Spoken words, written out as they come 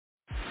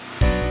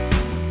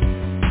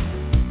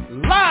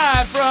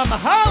from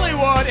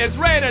Hollywood, it's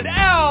rated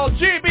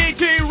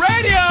LGBT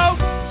Radio,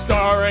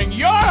 starring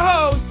your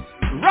host,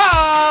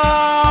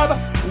 Rob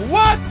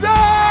Watson!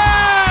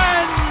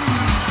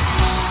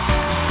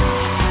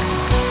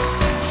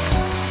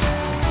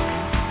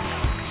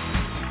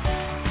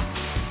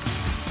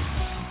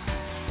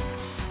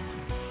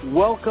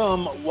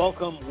 Welcome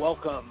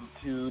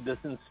to this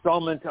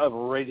installment of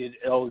Rated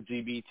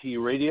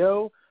LGBT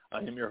Radio. I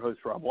am your host,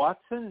 Rob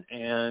Watson,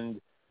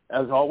 and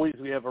as always,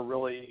 we have a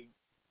really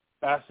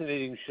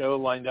fascinating show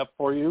lined up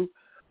for you.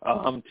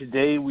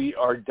 Today we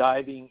are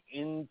diving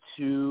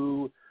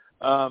into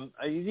a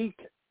unique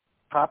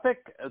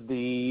topic,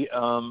 the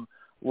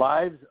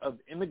Lives of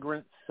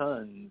Immigrant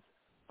Sons,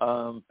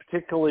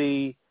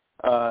 particularly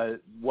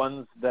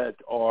ones that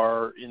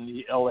are in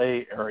the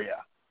LA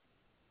area.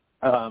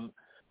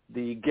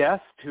 The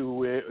guest,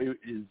 who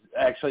is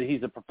actually,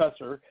 he's a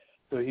professor,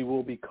 so he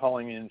will be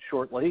calling in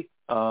shortly.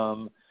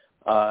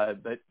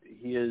 But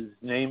his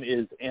name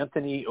is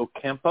Anthony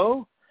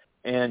Ocampo,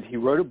 and he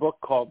wrote a book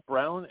called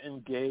Brown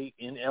and Gay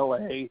in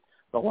L.A.,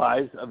 The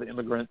Lives of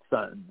Immigrant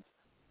Sons.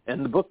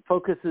 And the book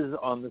focuses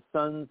on the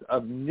sons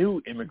of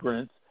new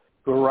immigrants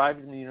who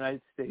arrived in the United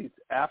States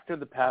after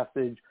the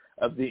passage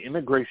of the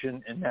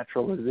Immigration and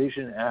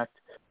Naturalization Act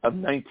of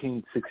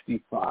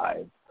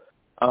 1965.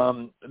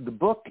 The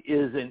book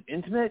is an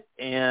intimate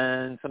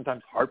and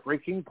sometimes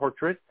heartbreaking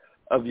portrait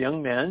of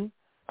young men,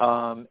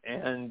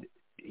 and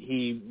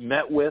he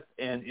met with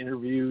and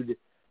interviewed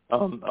a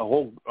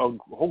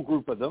whole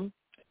group of them,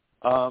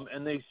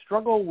 and they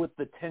struggle with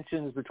the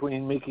tensions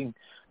between making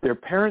their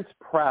parents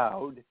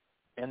proud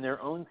and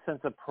their own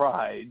sense of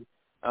pride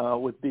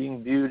with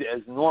being viewed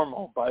as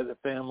normal by the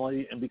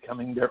family and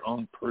becoming their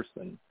own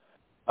person.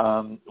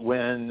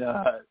 When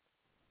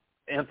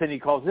Anthony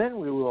calls in,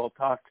 we will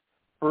talk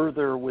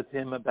further with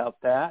him about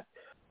that.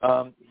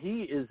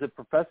 He is a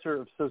professor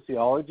of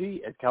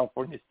sociology at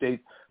California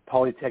State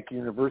Polytechnic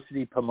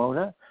University,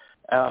 Pomona.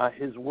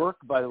 His work,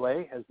 by the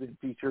way, has been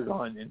featured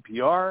on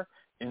NPR,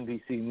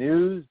 NBC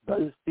News,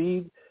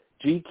 BuzzFeed,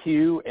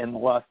 GQ, and the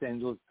Los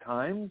Angeles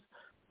Times.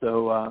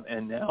 So,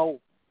 and now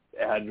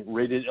add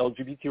Rated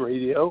LGBT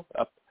Radio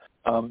up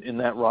in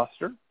that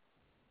roster.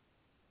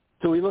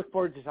 So we look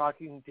forward to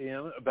talking to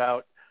him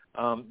about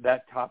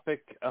that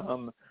topic,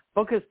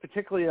 focused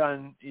particularly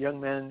on young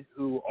men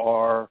who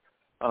are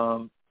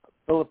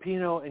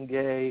Filipino and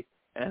gay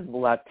and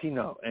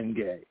Latino and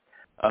gay,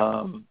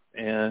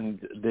 and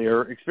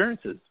their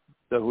experiences.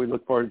 So we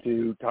look forward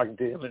to talking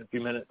to him in a few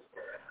minutes.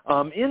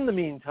 In the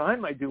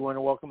meantime, I do want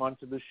to welcome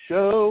onto the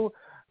show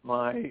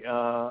my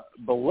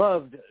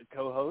beloved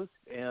co-host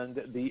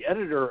and the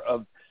editor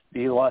of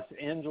the Los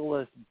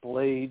Angeles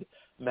Blade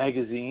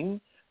magazine.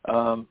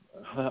 I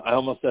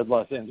almost said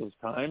Los Angeles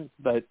Times,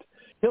 but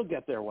he'll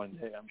get there one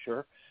day, I'm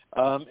sure.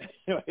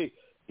 Anyway,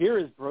 here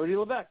is Brody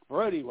Levesque.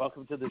 Brody,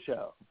 welcome to the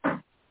show.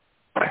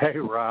 Hey,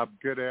 Rob.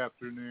 Good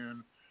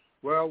afternoon.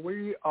 Well,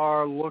 we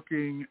are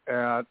looking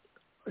at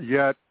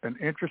yet an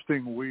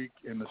interesting week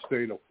in the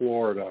state of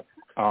Florida.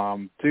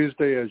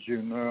 Tuesday, as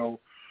you know,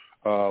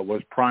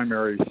 was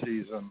primary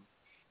season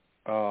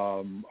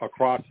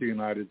across the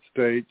United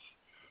States,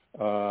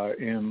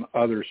 in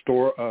other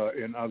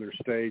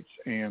states,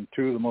 and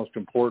two of the most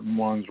important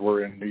ones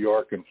were in New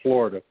York and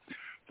Florida.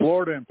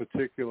 Florida in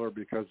particular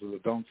because of the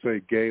Don't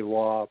Say Gay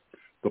law,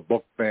 the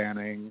book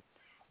banning,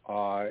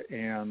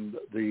 and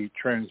the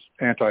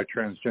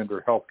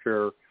anti-transgender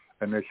healthcare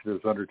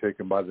initiatives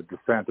undertaken by the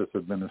DeSantis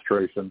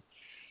administration.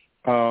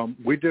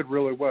 We did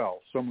really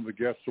well. Some of the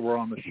guests who were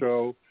on the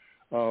show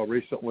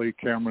recently,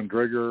 Cameron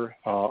Drigger,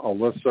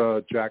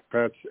 Alyssa, Jack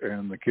Petz,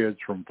 and the kids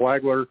from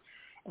Flagler,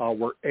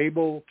 were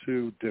able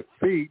to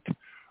defeat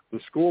the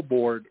school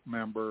board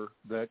member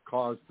that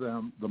caused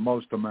them the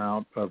most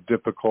amount of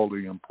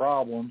difficulty and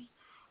problems,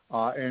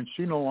 and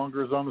she no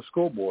longer is on the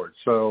school board.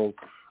 So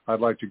I'd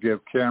like to give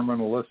Cameron,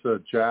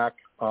 Alyssa, Jack,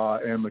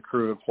 and the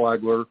crew at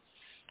Flagler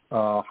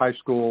High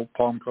School,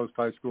 Palm Coast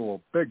High School, a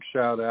big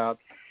shout-out.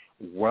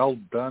 Well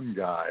done,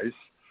 guys.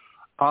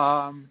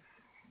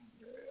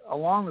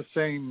 Along the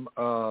same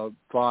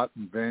thought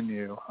and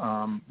venue,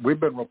 we've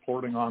been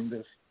reporting on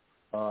this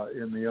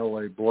in the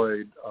LA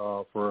Blade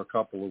for a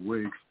couple of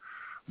weeks.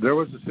 There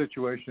was a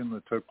situation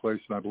that took place,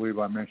 and I believe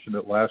I mentioned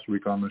it last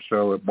week on the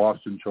show, at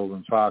Boston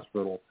Children's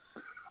Hospital,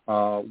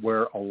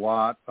 where a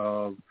lot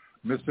of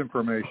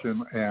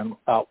misinformation and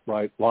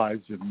outright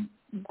lies and,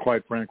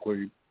 quite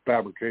frankly,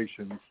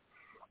 fabrications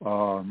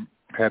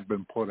had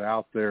been put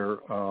out there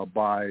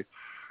by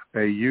a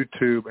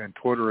YouTube and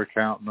Twitter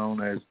account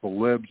known as the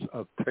Libs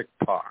of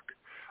TikTok.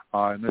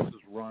 And this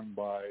is run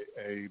by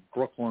a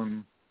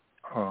Brooklyn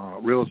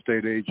real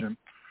estate agent.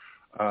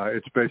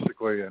 It's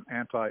basically an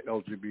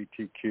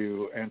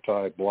anti-LGBTQ,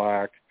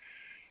 anti-black,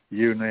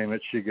 you name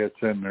it, she gets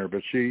in there.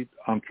 But she,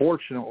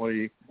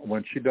 unfortunately,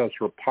 when she does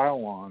her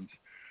pile-ons,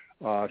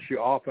 she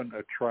often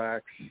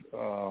attracts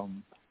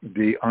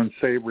the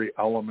unsavory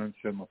elements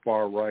in the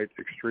far-right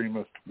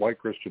extremist white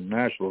Christian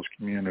nationalist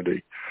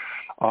community.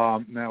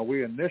 Now,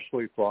 we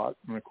initially thought,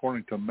 and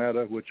according to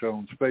Meta, which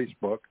owns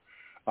Facebook,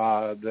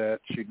 that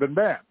she'd been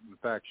banned. In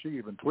fact, she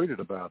even tweeted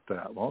about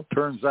that. Well, it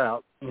turns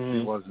out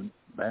she wasn't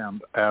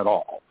banned at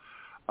all.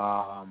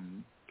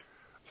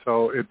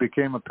 So it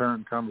became apparent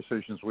in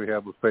conversations we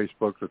had with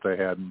Facebook that they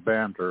hadn't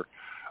banned her.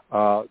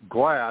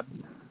 GLAAD,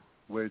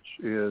 which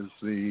is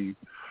the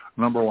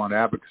number one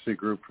advocacy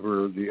group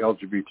for the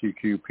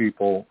LGBTQ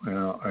people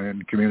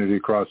and community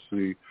across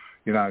the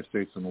United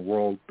States and the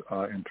world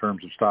in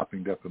terms of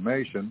stopping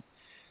defamation,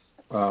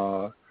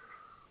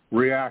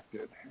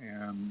 reacted.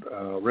 And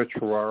Rich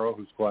Ferraro,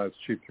 who's GLAAD's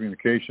chief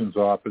communications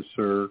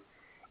officer,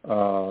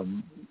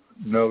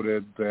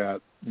 noted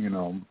that,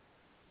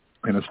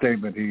 in a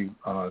statement he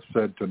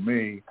said to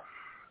me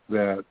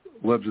that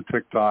Lives of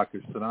TikTok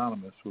is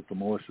synonymous with the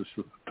malicious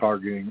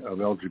targeting of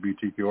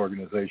LGBTQ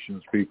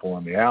organizations, people,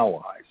 and the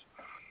allies.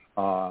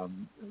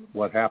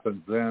 What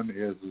happens then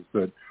is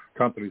that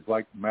companies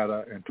like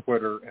Meta and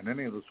Twitter and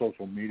any of the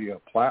social media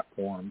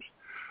platforms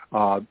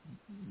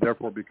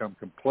therefore become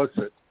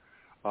complicit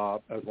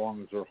as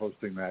long as they're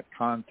hosting that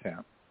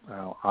content.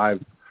 Now,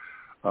 I've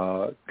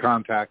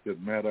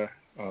contacted Meta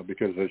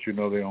because, as you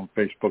know, they own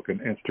Facebook and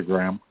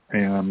Instagram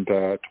and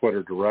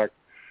Twitter Direct,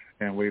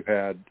 and we've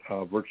had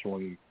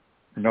virtually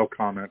no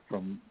comment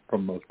from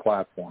those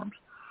platforms.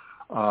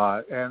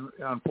 And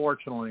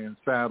unfortunately and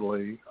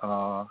sadly,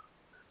 the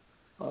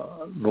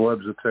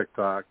Lives of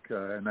TikTok,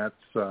 and that's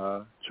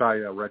Chaya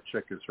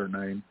Redchick is her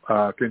name,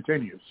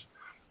 continues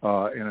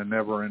in a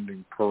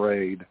never-ending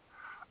parade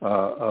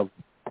of,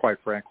 quite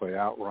frankly,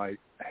 outright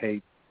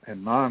hate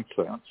and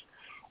nonsense.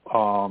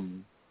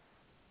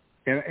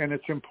 And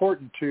it's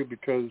important, too,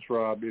 because,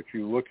 Rob, if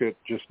you look at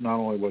just not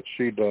only what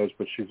she does,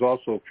 but she's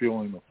also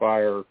fueling the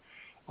fire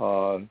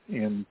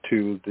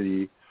into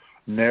the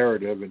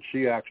narrative, and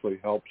she actually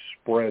helps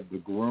spread the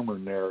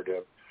groomer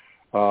narrative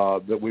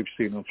that we've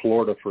seen in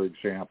Florida, for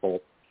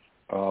example,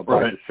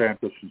 by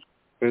DeSantis and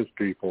his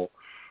people,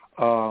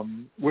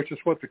 which is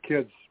what the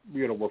kids,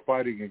 were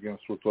fighting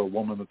against with the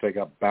woman that they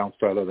got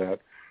bounced out of that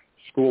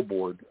school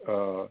board,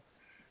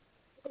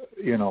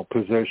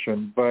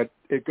 position. But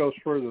it goes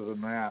further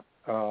than that.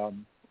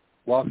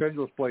 Los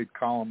Angeles Blade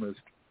columnist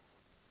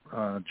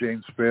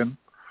James Finn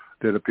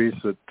did a piece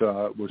that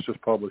was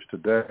just published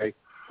today,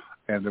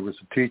 and there was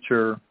a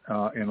teacher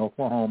in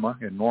Oklahoma,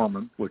 in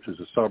Norman, which is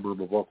a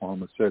suburb of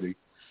Oklahoma City,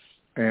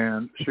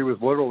 and she was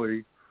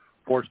literally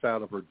forced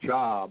out of her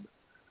job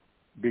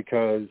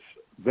because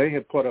they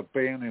had put a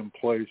ban in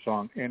place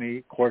on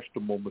any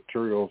questionable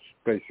materials,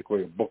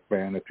 basically a book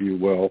ban, if you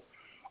will,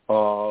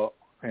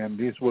 and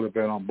these would have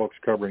been on books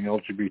covering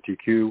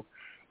LGBTQ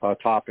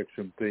topics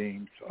and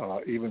themes,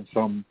 even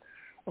some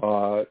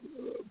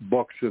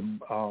books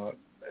and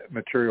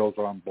materials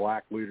on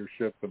black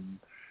leadership and,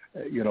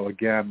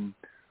 again,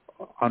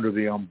 under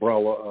the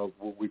umbrella of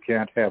we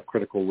can't have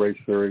critical race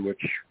theory,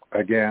 which,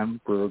 again,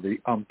 for the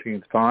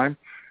umpteenth time,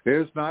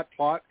 is not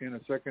taught in a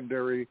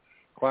secondary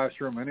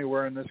classroom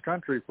anywhere in this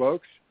country,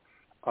 folks.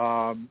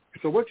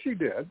 So what she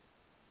did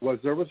was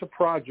there was a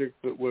project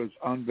that was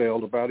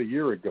unveiled about a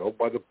year ago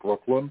by the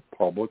Brooklyn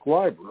Public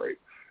Library,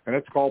 and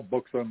it's called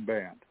Books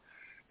Unbanned.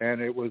 And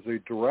it was a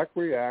direct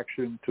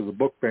reaction to the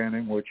book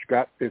banning, which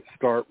got its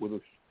start with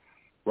a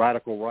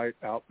radical right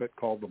outfit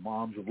called the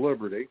Moms of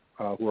Liberty,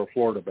 who are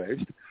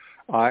Florida-based.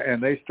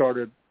 And they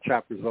started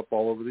chapters up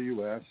all over the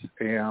U.S.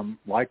 And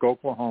like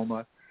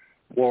Oklahoma,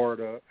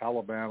 Florida,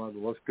 Alabama, the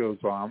list goes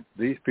on,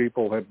 these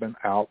people have been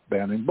out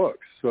banning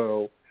books.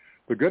 So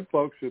the good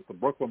folks at the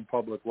Brooklyn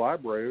Public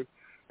Library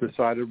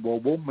decided, well,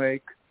 we'll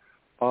make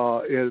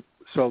it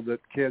so that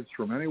kids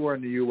from anywhere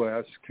in the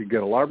U.S. can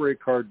get a library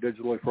card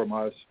digitally from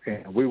us,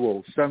 and we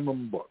will send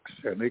them books,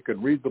 and they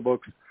can read the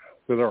books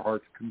to their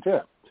heart's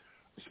content.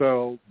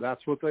 So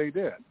that's what they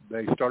did.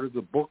 They started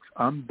the Books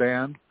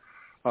Unbanned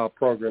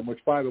program,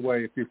 which, by the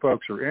way, if you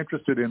folks are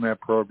interested in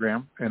that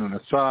program, and an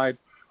aside,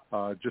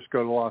 just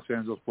go to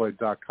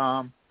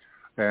losangelesblade.com,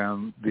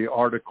 and the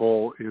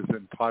article is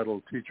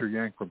entitled Teacher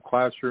Yanked from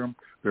Classroom.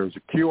 There's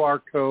a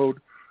QR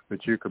code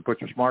that you can put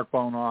your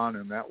smartphone on,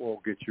 and that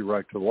will get you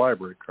right to the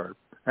library card.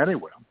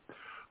 Anyway.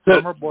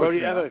 So,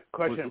 Brody, I have a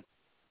question.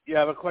 I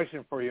have a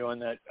question for you on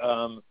that.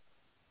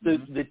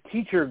 The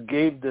teacher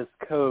gave this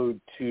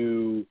code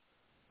to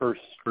her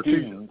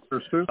students.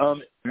 Her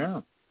students?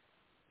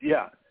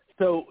 Yeah.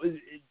 So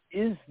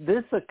is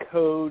this a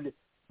code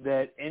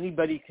that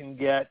anybody can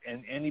get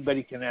and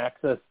anybody can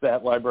access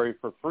that library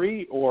for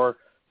free, or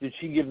did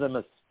she give them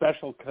a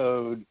special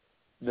code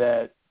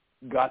that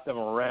got them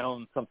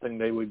around something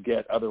they would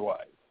get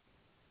otherwise?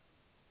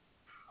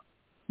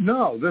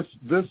 No, this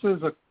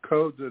is a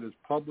code that is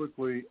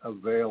publicly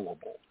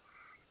available.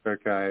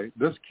 Okay,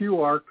 this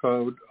QR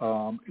code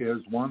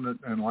is one that,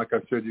 and like I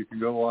said, you can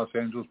go to Los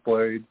Angeles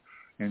Blade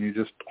and you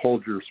just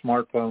hold your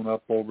smartphone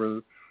up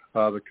over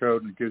the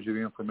code and it gives you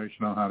the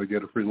information on how to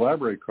get a free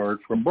library card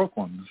from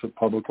Brooklyn. It's a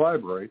public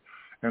library.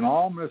 And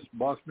all Miss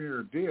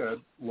Bossmuir did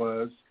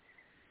was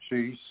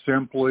she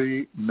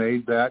simply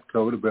made that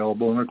code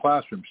available in her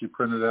classroom. She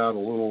printed out a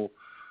little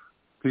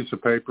piece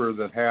of paper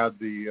that had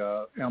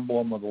the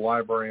emblem of the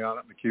library on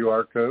it and the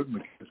QR code, and the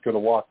kids could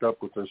have walked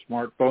up with their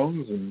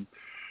smartphones and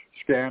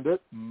scanned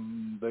it,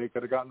 and they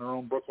could have gotten their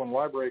own Brooklyn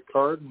Library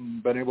card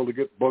and been able to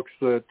get books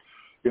that,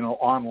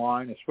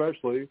 online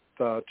especially,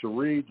 to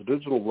read the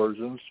digital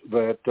versions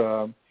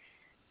that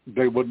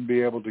they wouldn't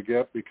be able to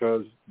get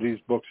because these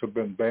books have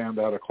been banned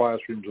out of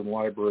classrooms and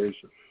libraries,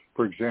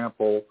 for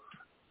example,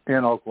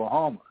 in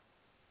Oklahoma.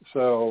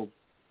 So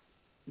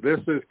this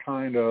is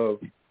kind of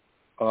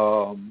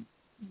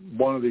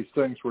one of these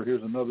things where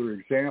here's another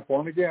example.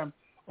 And again,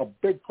 a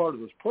big part of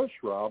this push,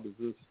 Rob, is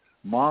this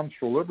Moms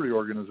for Liberty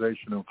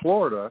organization in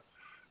Florida,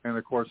 and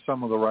of course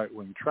some of the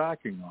right-wing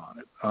tracking on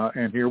it.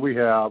 And here we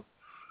have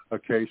a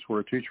case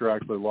where a teacher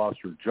actually lost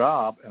her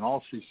job, and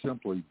all she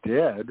simply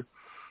did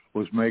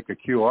was make a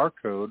QR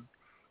code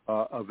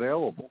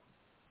available.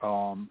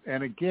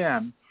 And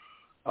again,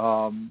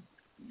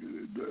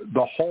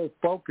 the whole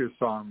focus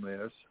on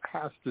this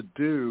has to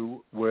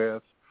do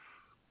with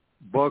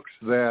books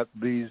that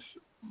these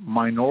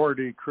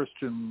minority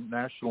Christian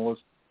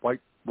nationalists, like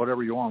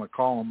whatever you want to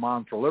call them,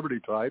 Moms for Liberty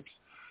types,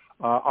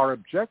 are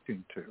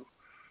objecting to.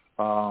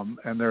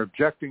 And they're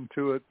objecting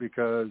to it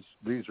because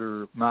these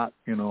are not,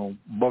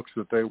 books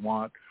that they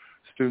want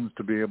students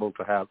to be able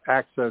to have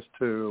access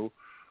to.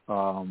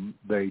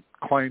 They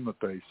claim that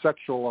they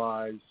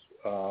sexualize.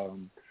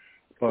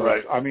 But,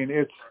 right. I mean,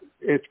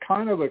 it's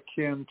kind of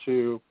akin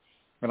to,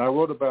 and I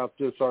wrote about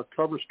this, our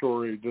cover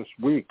story this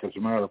week, as a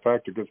matter of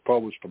fact, it gets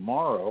published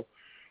tomorrow,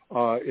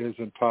 is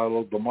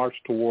entitled The March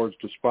Towards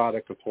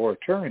Despotic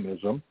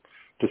Authoritarianism,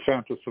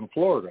 DeSantis in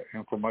Florida.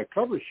 And for my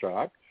cover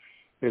shot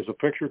is a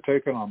picture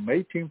taken on May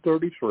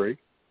 1833,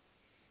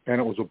 and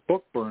it was a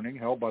book burning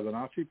held by the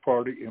Nazi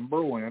Party in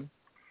Berlin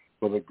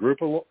with a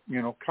group of,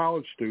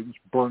 college students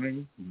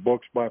burning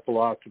books by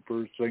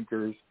philosophers,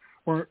 thinkers,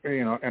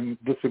 and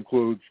this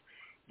includes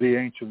the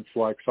ancients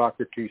like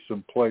Socrates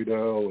and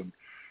Plato, and,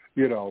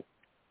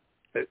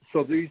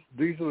 so these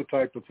are the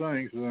type of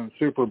things. And then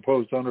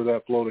superimposed under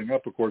that, floating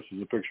up, of course,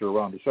 is a picture of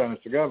Ron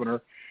DeSantis, the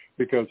governor,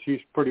 because he's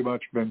pretty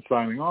much been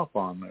signing off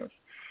on this.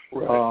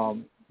 Right.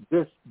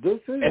 This is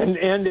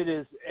and it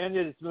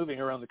is moving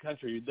around the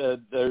country.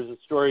 There's a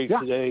story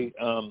today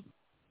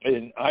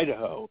in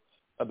Idaho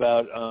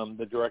about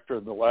the director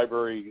of the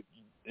library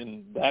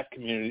in that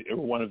community, or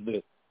one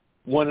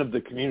of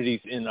the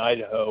communities in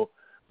Idaho,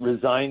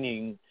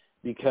 resigning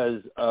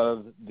because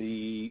of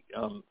the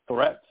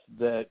threats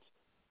that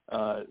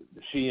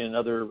she and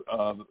other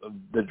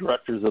the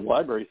directors of the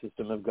library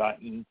system have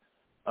gotten,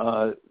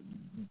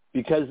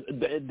 because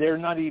they're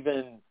not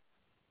even,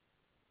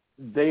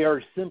 they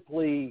are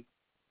simply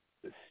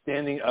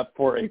standing up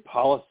for a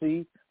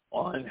policy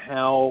on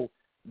how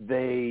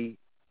they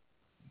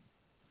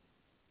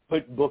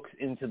put books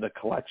into the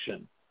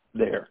collection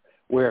there,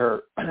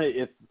 where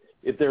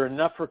if there are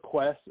enough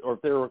requests, or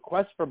if there are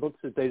requests for books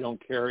that they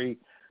don't carry,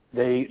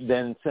 they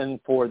then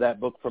send for that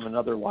book from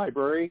another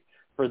library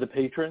for the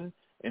patron.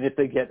 And if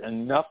they get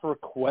enough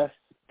requests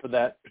for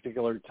that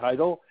particular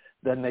title,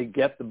 then they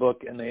get the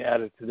book and they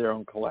add it to their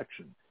own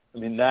collection. I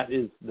mean, that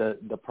is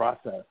the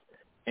process.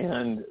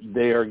 And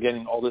they are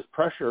getting all this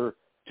pressure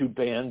to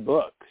ban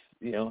books,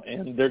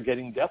 and they're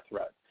getting death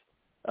threats.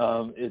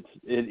 It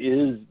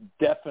is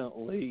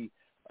definitely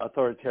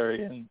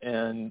authoritarian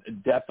and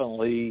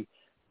definitely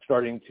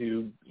starting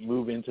to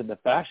move into the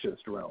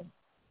fascist realm.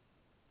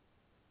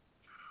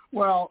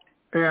 Well,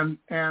 and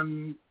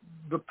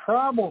the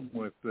problem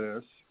with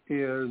this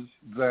is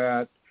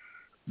that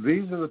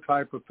these are the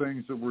type of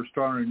things that we're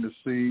starting to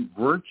see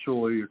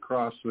virtually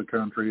across the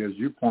country, as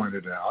you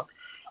pointed out,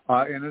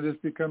 and it has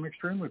become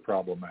extremely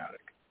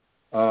problematic.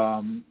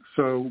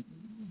 So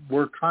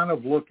we're kind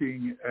of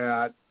looking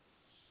at,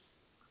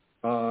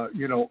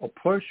 a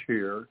push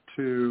here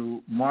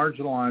to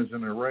marginalize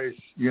and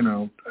erase,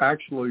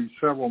 actually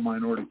several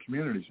minority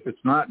communities. It's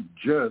not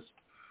just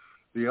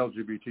the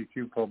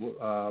LGBTQ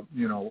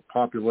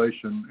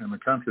population in the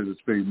country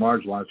that's being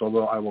marginalized,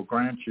 although I will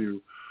grant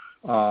you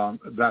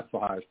that's the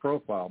highest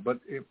profile. But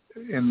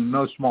in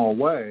no small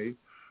way,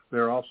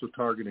 they're also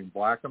targeting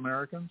Black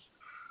Americans,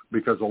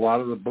 because a lot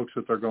of the books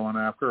that they're going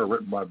after are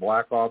written by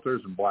Black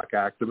authors and Black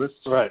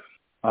activists. Right.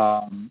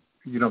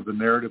 The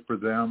narrative for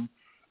them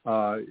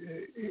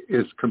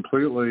is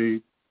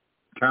completely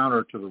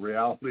counter to the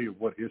reality of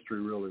what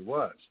history really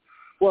was.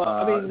 Well,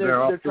 I mean,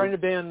 they're trying to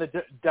ban the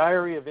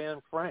Diary of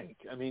Anne Frank.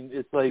 I mean,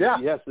 it's like,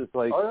 yes, it's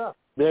like,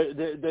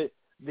 they,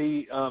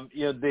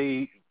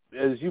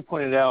 as you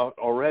pointed out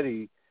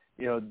already,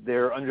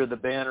 they're under the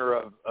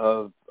banner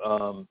of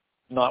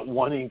not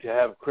wanting to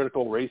have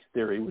critical race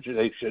theory, which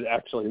they should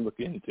actually look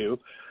into,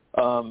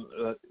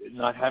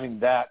 not having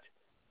that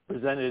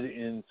presented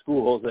in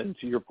schools. And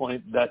to your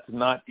point, that's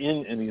not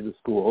in any of the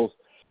schools.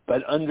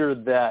 But under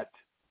that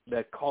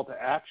call to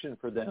action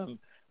for them,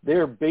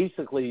 they're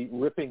basically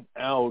ripping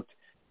out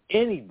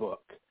any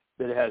book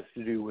that has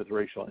to do with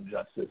racial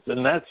injustice.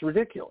 And that's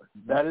ridiculous.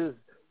 That is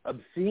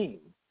obscene.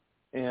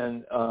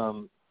 And,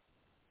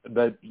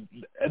 but,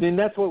 I mean,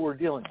 that's what we're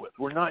dealing with.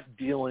 We're not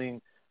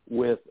dealing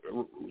with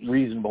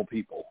reasonable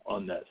people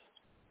on this.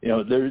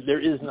 There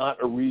is not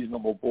a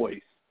reasonable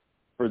voice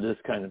for this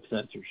kind of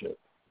censorship.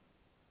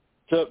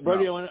 So,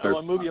 Brody, I want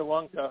to move you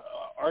along to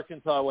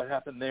Arkansas. What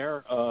happened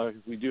there? Because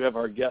we do have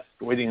our guest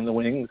waiting in the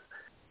wings.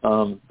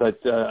 But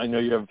I know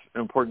you have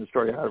an important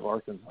story out of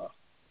Arkansas.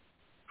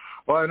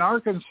 Well, in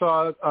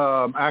Arkansas,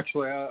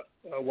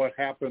 what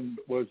happened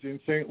was in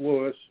St.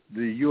 Louis,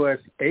 the U.S.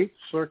 8th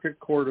Circuit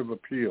Court of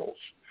Appeals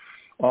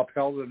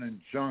upheld an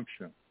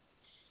injunction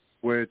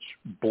which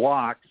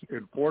blocks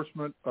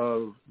enforcement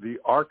of the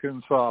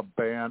Arkansas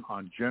ban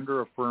on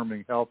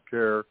gender-affirming health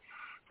care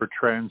for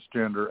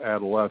transgender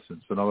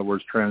adolescents, in other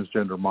words,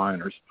 transgender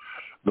minors.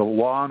 The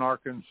law in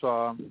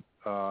Arkansas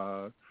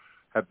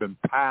had been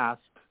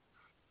passed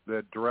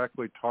that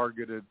directly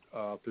targeted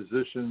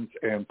physicians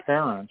and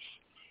parents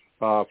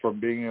from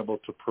being able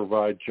to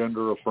provide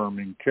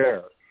gender-affirming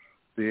care.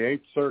 The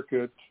 8th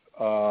Circuit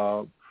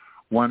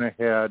went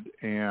ahead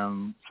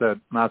and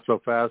said, not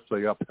so fast.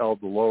 They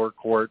upheld the lower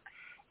court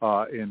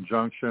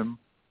injunction,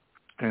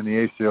 and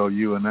the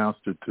ACLU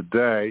announced it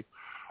today.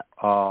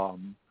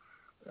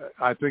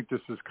 I think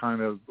this is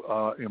kind of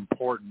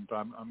important.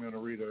 I'm going to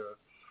read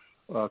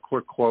a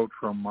quick quote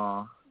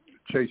from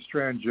Chase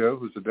Strangio,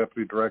 who's the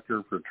Deputy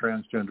Director for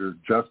Transgender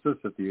Justice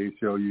at the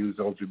ACLU's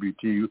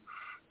LGBTQ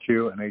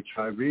and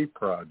HIV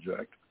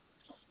project.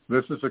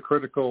 This is a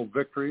critical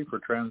victory for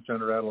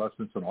transgender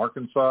adolescents in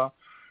Arkansas,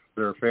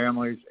 their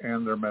families,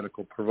 and their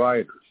medical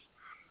providers.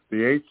 The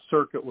 8th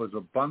Circuit was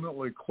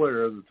abundantly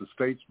clear that the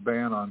state's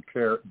ban on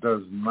care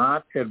does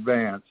not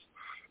advance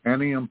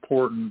any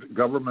important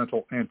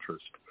governmental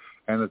interest,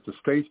 and that the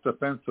state's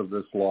defense of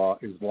this law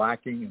is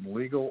lacking in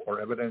legal or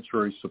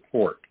evidentiary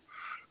support.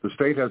 The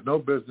state has no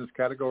business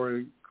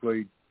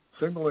categorically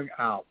singling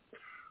out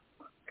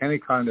any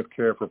kind of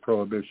care for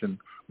prohibition.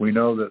 We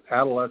know that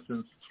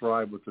adolescents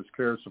thrive with this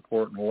care,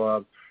 support, and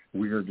love.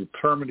 We are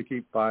determined to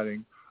keep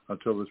fighting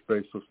until this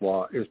baseless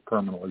law is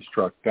permanently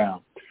struck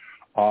down.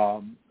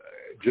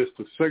 Just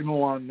a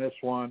signal on this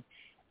one,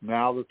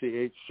 now that the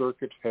 8th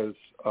Circuit has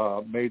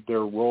made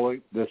their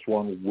ruling, this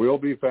one will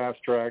be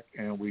fast-tracked,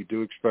 and we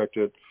do expect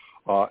it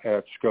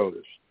at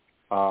SCOTUS.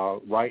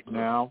 Right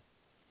now,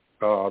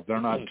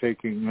 they're not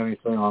taking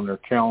anything on their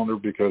calendar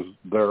because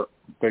they're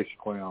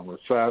basically on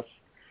recess.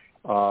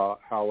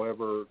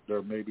 However,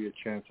 there may be a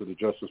chance that the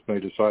justice may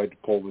decide to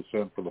pull this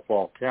in for the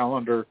fall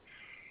calendar.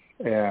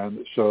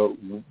 And so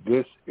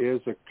this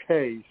is a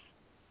case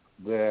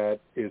that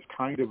is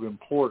kind of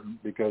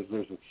important because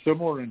there's a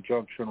similar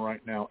injunction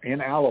right now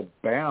in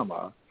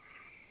Alabama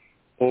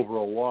over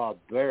a law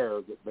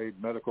there that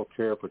made medical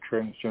care for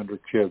transgender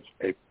kids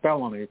a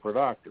felony for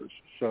doctors.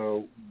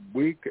 So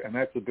and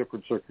that's a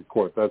different circuit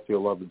court. That's the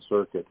 11th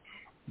Circuit.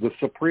 The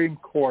Supreme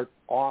Court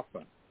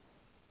often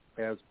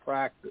has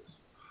practice,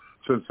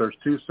 since there's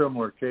two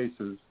similar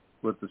cases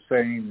with the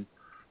same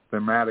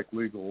thematic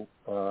legal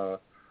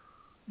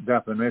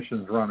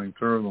definitions running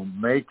through them,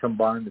 may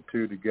combine the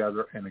two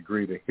together and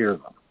agree to hear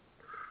them.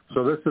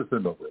 So this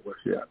isn't over with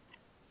yet.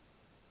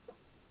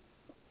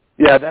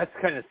 Yeah, that's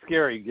kind of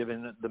scary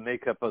given the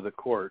makeup of the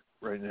court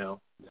right now.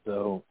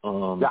 So,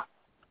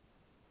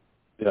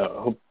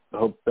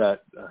 hope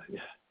that,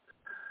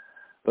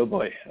 oh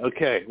boy.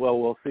 Okay, well,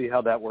 we'll see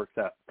how that works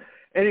out.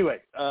 Anyway,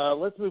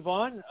 let's move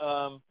on.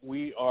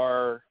 We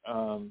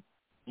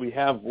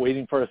have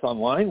waiting for us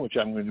online, which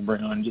I'm going to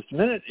bring on in just a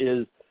minute,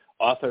 is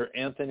author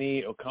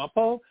Anthony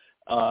Ocampo,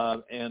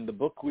 and the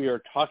book we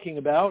are talking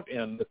about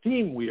and the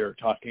theme we are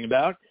talking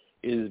about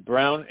is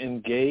Brown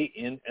and Gay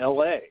in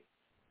L.A.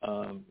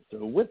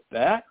 So with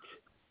that,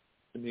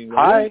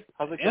 hi,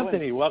 how's it going?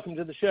 Anthony, welcome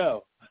to the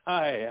show.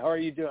 Hi, how are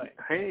you doing?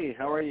 Hey,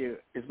 how are you?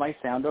 Is my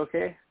sound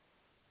okay?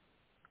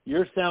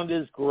 Your sound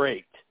is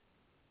great.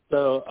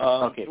 So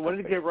okay, I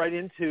wanted to get right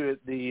into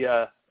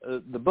the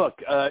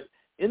book.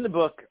 In the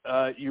book,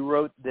 you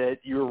wrote that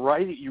you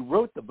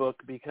wrote the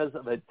book because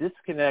of a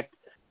disconnect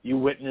you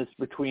witnessed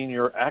between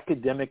your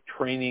academic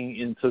training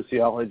in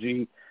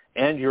sociology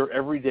and your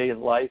everyday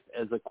life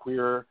as a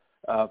queer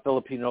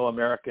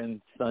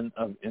Filipino-American son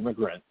of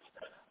immigrants.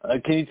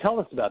 Can you tell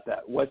us about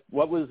that? What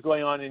was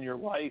going on in your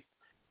life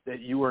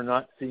that you were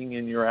not seeing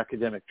in your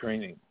academic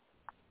training?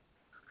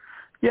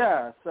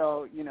 Yeah,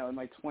 so, in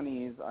my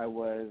 20s,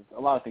 a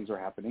lot of things were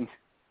happening.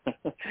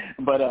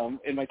 But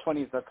in my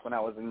 20s, that's when I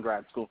was in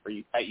grad school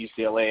at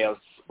UCLA. I was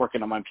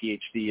working on my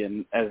PhD,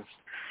 and as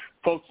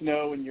folks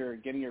know, when you're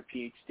getting your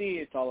PhD,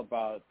 it's all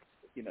about,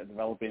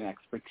 developing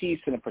expertise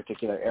in a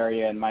particular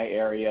area, and my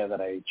area that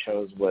I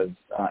chose was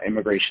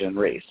immigration and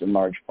race, in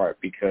large part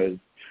because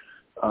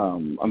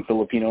I'm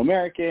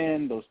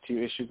Filipino-American. Those two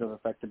issues have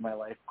affected my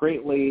life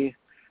greatly.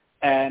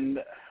 And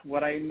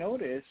what I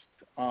noticed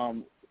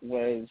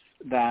was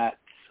that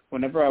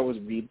whenever I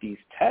would read these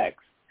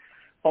texts,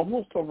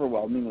 almost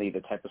overwhelmingly the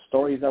type of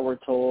stories that were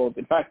told,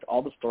 in fact,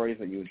 all the stories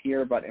that you would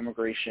hear about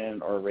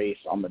immigration or race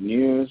on the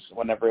news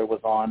whenever it was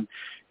on,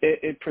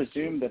 it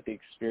presumed that the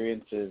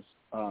experiences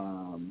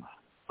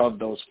of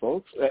those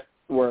folks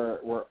were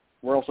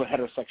also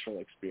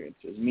heterosexual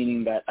experiences,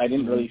 meaning that I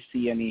didn't really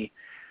see any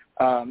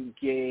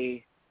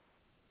gay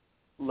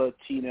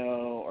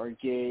Latino or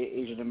gay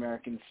Asian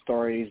American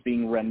stories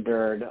being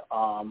rendered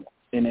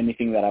in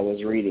anything that I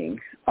was reading.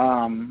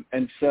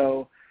 And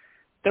so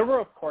there were,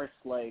 of course,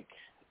 like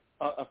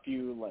a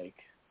few like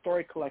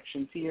story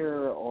collections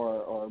here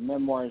or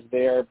memoirs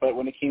there, but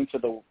when it came to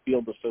the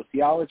field of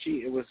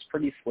sociology, it was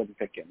pretty slim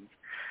pickings.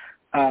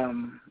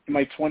 In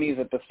my 20s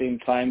at the same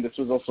time, this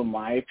was also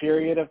my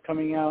period of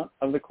coming out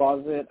of the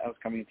closet. I was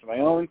coming into my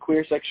own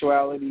queer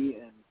sexuality,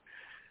 and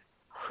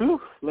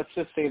let's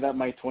just say that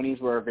my 20s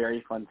were a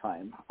very fun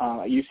time.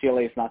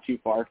 UCLA is not too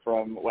far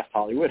from West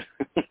Hollywood,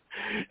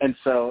 and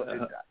so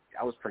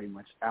I was pretty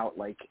much out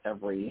like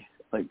every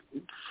 4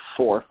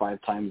 or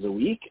 5 times a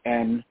week,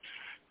 and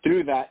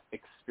through that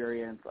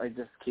experience, I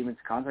just came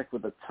into contact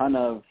with a ton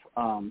of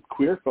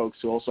queer folks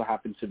who also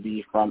happened to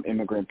be from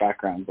immigrant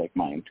backgrounds like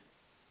mine.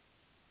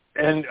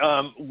 And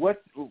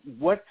what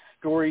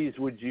stories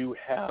would you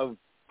have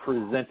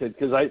presented?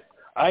 Because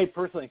I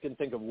personally can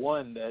think of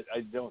one that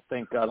I don't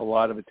think got a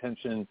lot of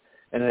attention,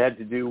 and it had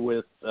to do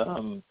with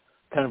kind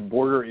of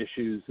border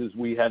issues, as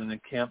we had an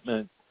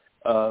encampment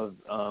of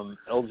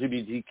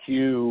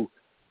LGBTQ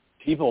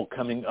people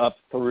coming up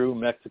through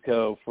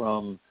Mexico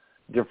from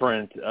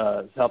different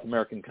South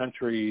American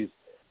countries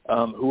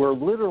who are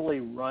literally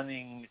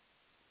running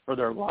for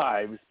their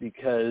lives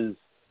because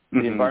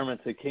the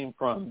environments they came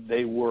from,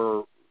 they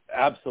were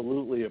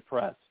absolutely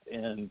oppressed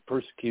and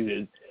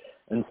persecuted.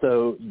 And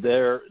so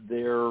their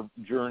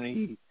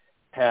journey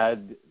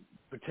had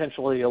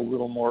potentially a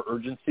little more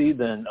urgency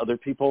than other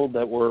people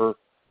that were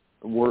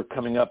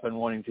coming up and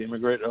wanting to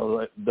immigrate,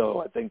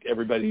 though I think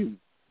everybody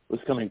was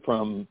coming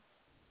from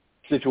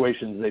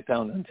situations they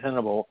found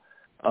untenable.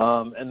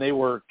 And they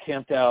were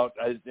camped out,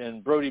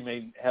 and Brody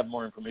may have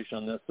more information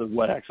on this, of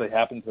what actually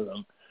happened to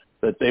them,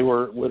 but they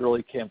were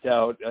literally camped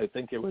out, I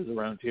think it was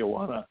around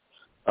Tijuana,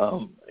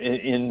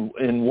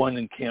 in one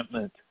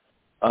encampment.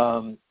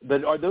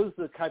 But are those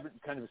the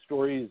kind of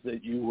stories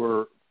that you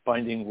were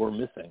finding were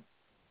missing?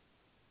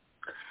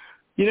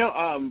 You know,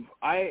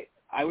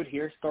 I would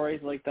hear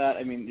stories like that.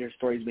 I mean, your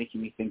stories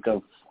making me think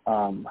of,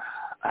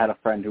 I had a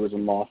friend who was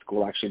in law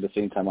school actually at the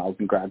same time I was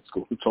in grad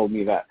school, who told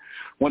me that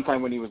one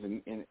time when he was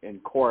in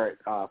court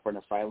for an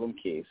asylum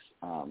case,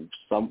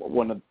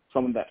 someone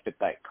that fit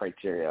that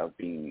criteria of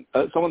being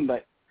someone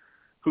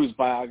whose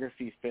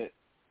biography fit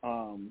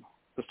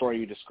the story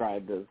you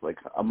described as like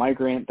a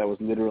migrant that was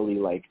literally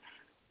like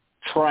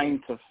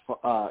trying to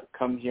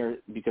come here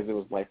because it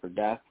was life or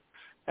death,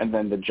 and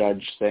then the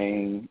judge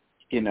saying,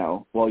 you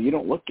know, well, you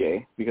don't look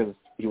gay because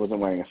he wasn't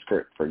wearing a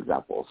skirt, for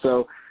example.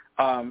 So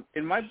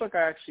in my book,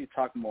 I actually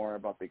talk more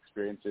about the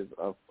experiences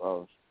of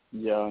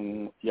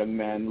young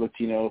men,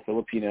 Latino,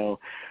 Filipino,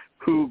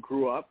 who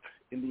grew up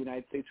in the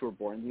United States, who were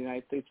born in the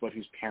United States, but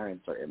whose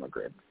parents are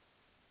immigrants.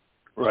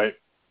 Right.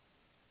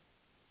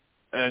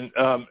 And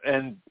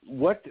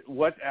what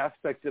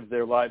aspect of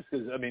their lives,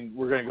 because, I mean,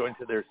 we're going to go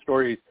into their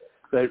stories,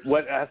 but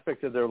what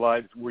aspect of their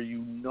lives were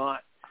you not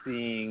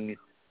seeing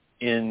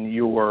in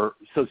your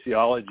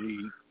sociology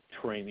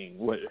training?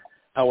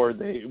 How are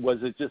they? Was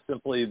it just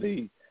simply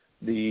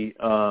the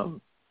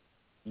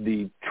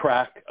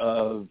track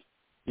of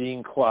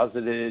being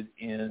closeted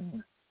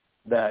in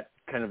that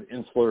kind of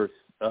insular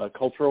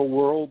cultural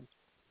world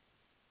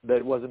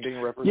that wasn't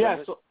being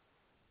represented?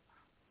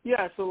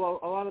 So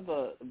a lot of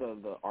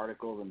the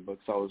articles and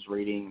books I was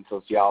reading in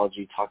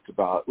sociology talked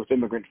about, with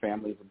immigrant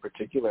families in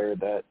particular,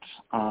 that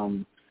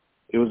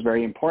it was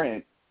very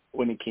important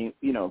when it came,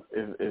 you know,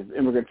 if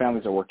immigrant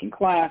families are working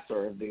class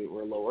or if they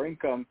were lower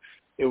income,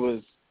 it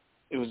was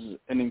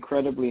an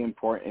incredibly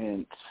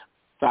important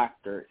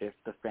factor if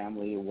the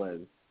family was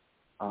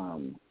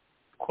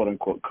quote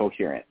unquote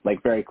coherent,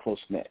 like very close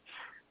knit,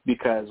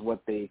 because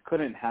what they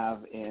couldn't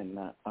have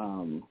in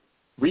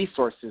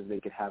resources they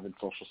could have in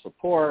social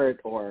support,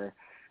 or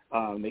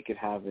they could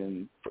have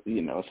in,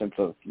 you know, a sense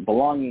of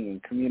belonging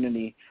and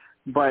community.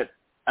 But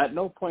at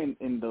no point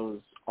in those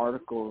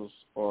articles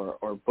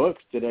or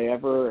books did I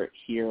ever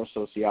hear a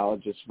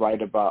sociologist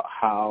write about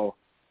how,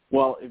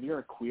 well, if you're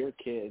a queer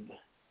kid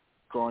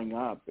growing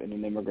up in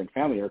an immigrant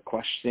family, or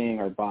questioning,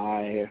 or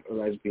bi, or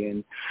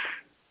lesbian,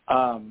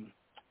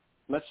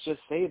 let's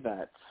just say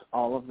that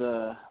all of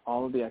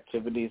the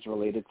activities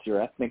related to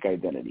your ethnic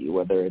identity,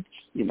 whether it's,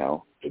 you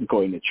know,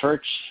 going to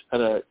church at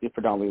a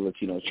predominantly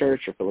Latino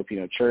church or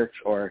Filipino church,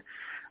 or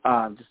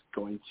just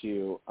going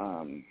to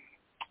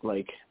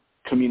like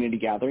community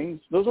gatherings,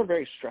 those are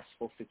very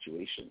stressful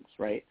situations,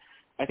 right?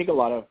 I think a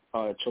lot of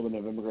children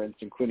of immigrants,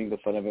 including the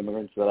son of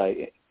immigrants that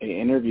I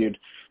interviewed,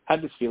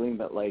 had this feeling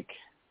that like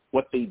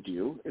what they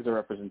do is a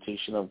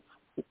representation of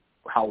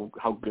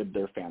how good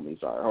their families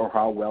are, or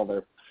how well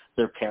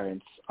their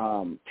parents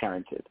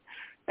parented,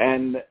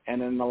 and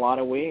in a lot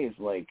of ways,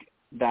 like,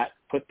 that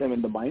put them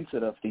in the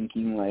mindset of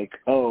thinking like,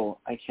 oh,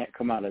 I can't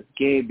come out as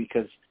gay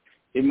because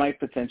it might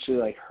potentially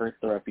like hurt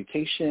the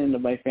reputation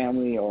of my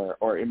family,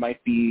 or it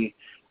might be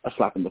a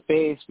slap in the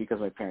face because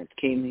my parents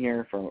came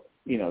here for,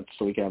 you know,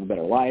 so we can have a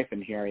better life,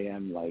 and here I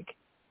am like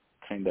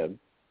kind of,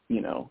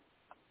 you know,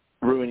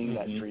 ruining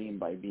that dream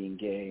by being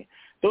gay.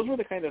 Those were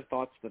the kind of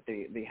thoughts that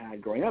they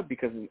had growing up,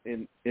 because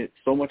in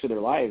so much of their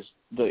lives,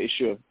 the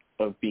issue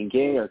of being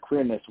gay or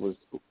queerness was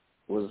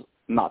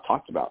not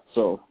talked about.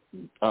 So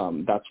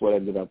that's what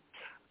ended up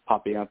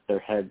popping out their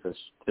heads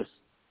as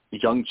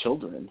young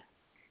children.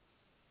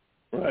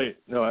 Right.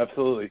 No,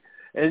 absolutely.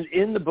 And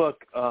in the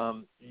book,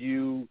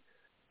 you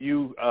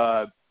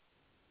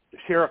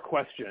share a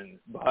question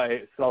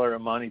by scholar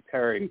Imani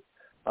Perry,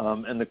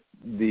 and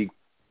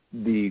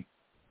the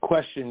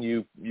question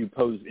you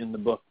pose in the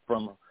book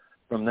from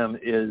them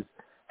is,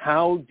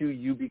 how do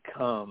you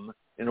become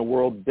in a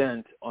world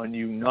bent on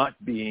you not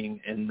being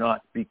and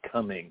not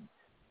becoming?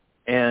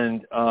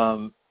 And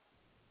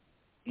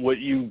what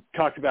you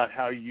talked about,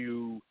 how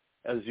you,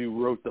 as you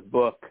wrote the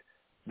book,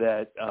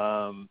 that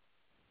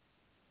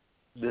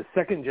the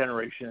second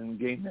generation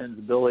gay men's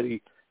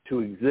ability to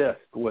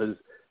exist was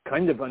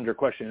kind of under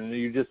question, and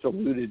you just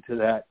alluded to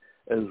that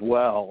as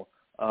well.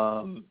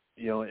 And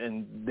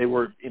they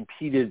were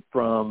impeded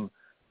from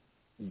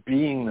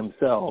being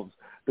themselves.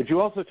 But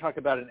you also talk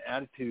about an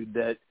attitude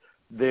that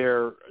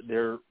their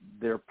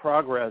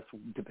progress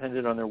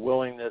depended on their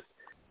willingness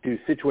to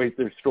situate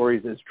their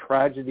stories as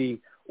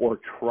tragedy or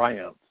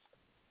triumph.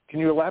 Can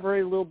you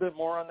elaborate a little bit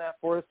more on that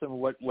for us, and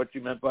what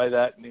you meant by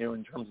that,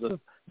 in terms of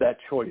that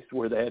choice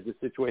where they had to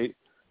situate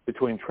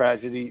between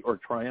tragedy or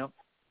triumph?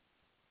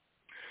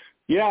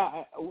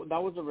 Yeah,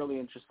 that was a really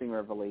interesting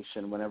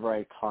revelation. Whenever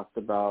I talked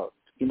about,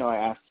 I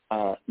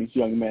asked these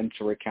young men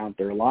to recount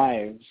their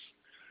lives,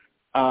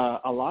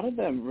 a lot of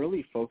them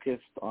really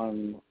focused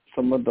on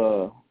some of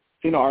the,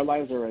 our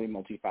lives are really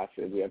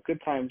multifaceted. We have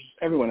good times.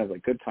 Everyone has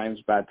like good times,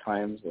 bad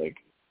times, like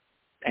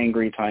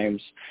angry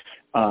times,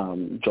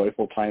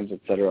 joyful times,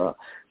 etc.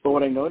 But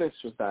what I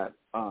noticed was that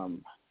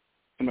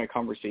in my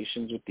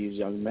conversations with these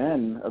young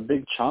men, a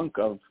big chunk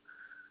of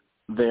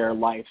their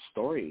life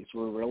stories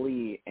were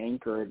really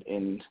anchored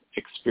in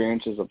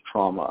experiences of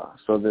trauma.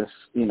 So this,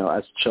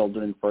 as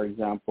children, for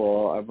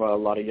example, I have a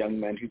lot of young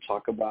men who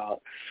talk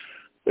about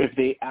if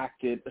they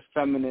acted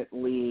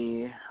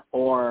effeminately,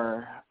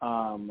 or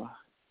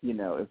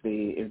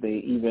if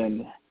they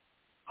even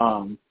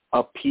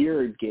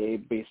appeared gay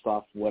based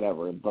off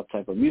whatever, the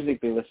type of music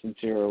they listened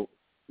to,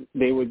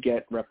 they would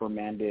get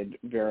reprimanded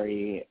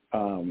very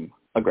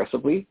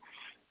aggressively,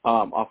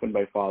 often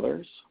by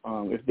fathers.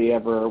 If they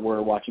ever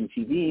were watching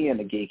TV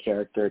and a gay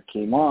character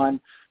came on,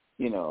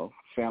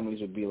 families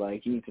would be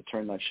like, you need to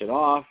turn that shit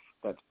off.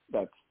 That's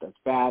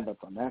bad.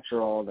 That's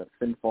unnatural. That's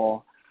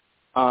sinful.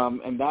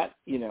 And that,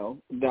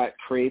 that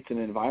creates an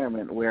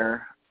environment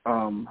where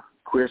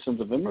queer sons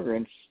of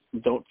immigrants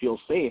don't feel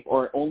safe,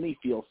 or only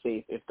feel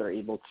safe if they're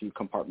able to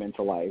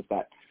compartmentalize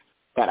that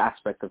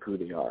aspect of who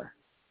they are.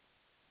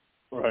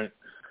 Right.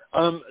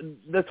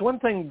 That's one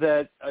thing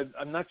that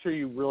I'm not sure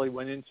you really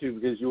went into,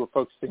 because you were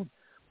focusing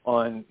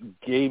on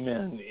gay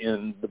men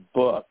in the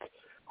book,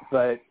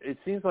 but it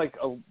seems like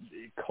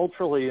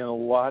culturally in a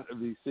lot of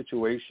these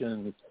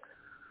situations,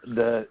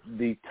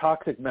 the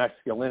toxic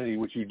masculinity,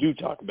 which you do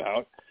talk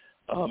about,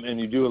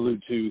 and you do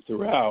allude to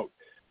throughout,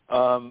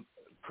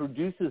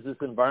 produces this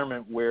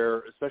environment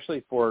where,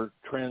 especially for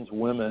trans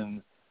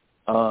women,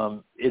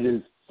 it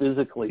is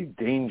physically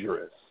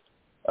dangerous.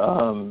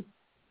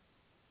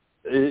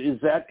 Is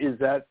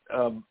that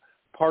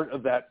part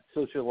of that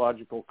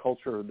sociological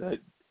culture that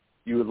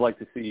you would like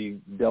to see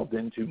delved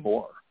into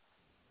more?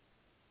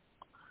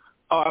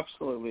 Oh,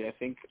 absolutely. I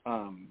think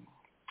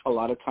a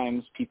lot of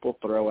times people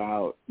throw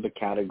out the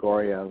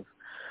category of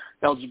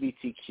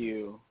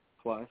LGBTQ+,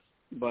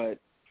 but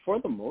for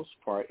the most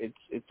part,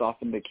 it's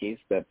often the case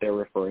that they're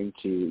referring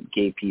to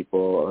gay people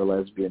or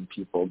lesbian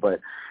people. But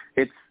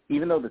it's,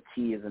 even though the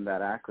T is in that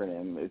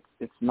acronym,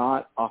 it's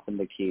not often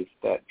the case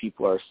that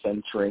people are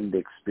centering the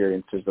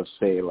experiences of,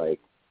 say, like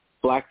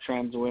Black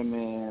trans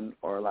women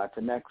or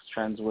Latinx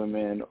trans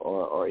women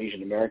or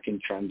Asian American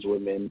trans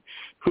women,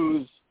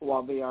 whose,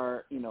 while they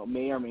are,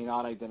 may or may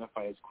not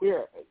identify as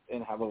queer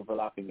and have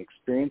overlapping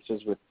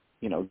experiences with,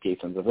 gay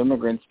sons of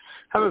immigrants,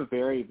 have a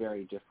very,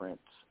 very different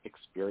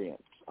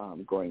experience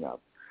growing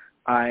up.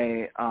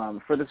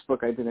 For this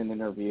book, I didn't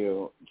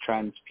interview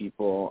trans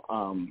people,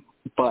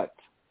 but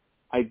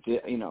I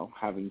did,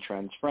 having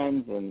trans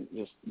friends and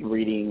just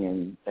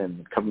reading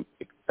and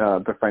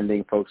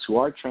befriending folks who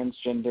are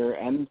transgender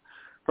and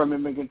from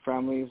immigrant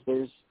families,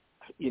 there's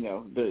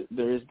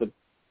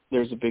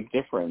a big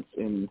difference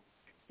in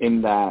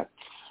that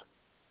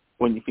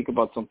when you think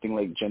about something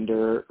like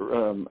gender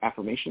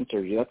affirmation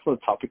surgery, that's a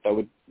topic that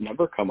would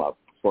never come up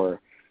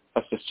for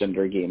a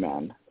cisgender gay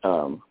man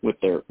with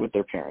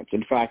their parents.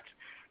 In fact,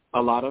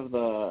 a lot of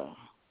the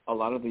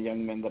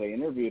young men that I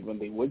interviewed, when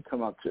they would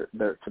come up to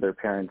their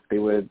parents,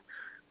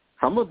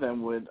 some of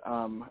them would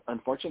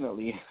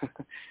unfortunately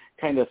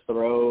kind of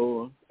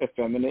throw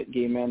effeminate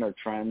gay men or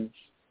trans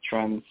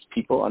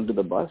people under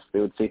the bus. They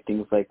would say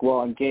things like,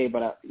 "Well, I'm gay,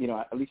 but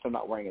at least I'm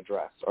not wearing a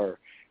dress, or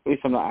at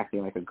least I'm not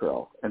acting like a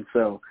girl." And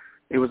so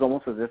it was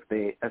almost as if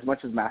they, as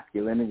much as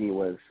masculinity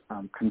was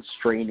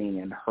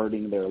constraining and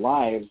hurting their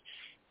lives,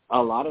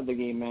 a lot of the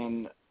gay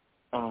men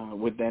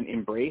would then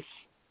embrace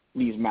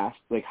these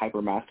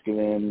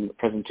hyper-masculine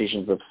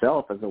presentations of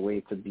self as a way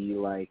to be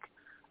like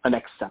an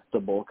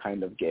acceptable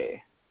kind of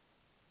gay.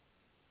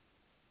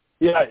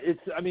 Yeah,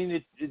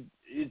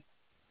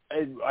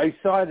 I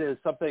saw it as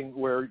something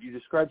where you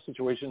describe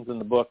situations in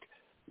the book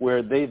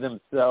where they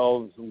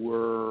themselves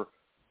were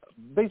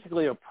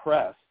basically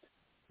oppressed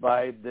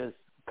by this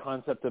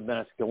concept of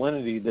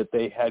masculinity that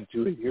they had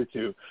to adhere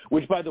to,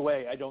 which, by the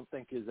way, I don't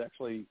think is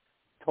actually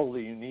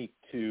totally unique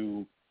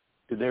to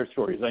their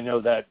stories. I know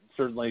that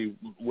certainly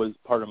was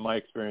part of my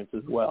experience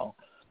as well.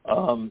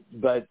 For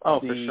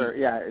sure,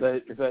 yeah.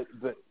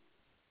 But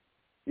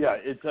yeah,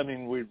 it's. I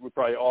mean, we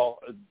probably all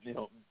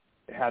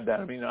had that.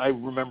 I mean, I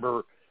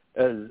remember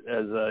as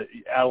a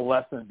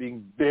adolescent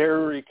being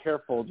very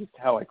careful just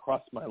how I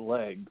crossed my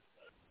legs,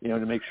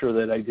 to make sure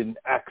that I didn't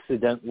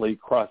accidentally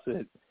cross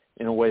it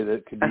in a way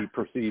that could be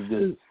perceived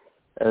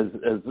as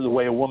the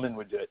way a woman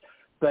would do it.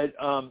 But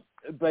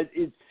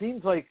it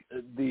seems like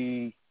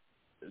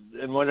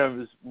and what I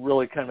was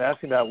really kind of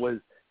asking about was,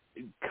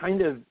 it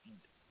kind of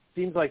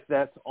seems like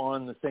that's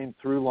on the same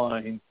through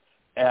line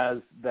as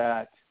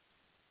that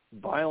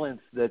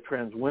violence that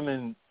trans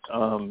women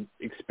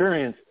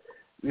experience,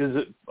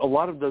 because a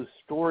lot of those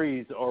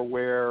stories are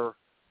where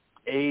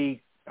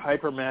a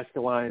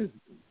hyper-masculine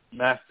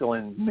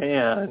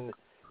man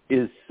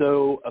is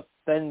so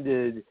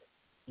offended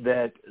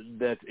that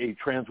a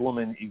trans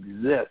woman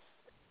exists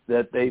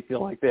that they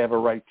feel like they have a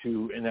right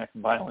to enact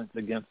violence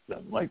against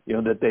them, like,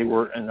 that they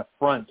were an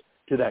affront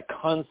to that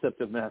concept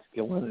of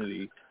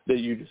masculinity that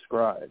you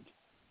described.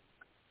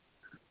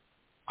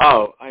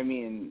 Oh, I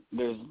mean,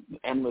 there's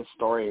endless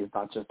stories,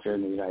 not just here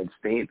in the United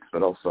States,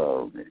 but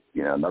also,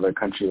 in other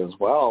countries as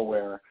well,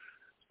 where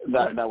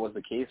that was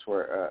the case,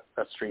 where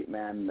a straight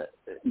man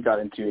got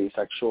into a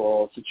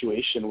sexual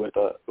situation with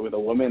a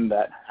woman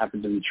that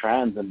happened to be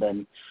trans, and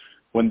then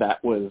when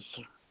that was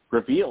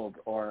revealed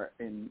or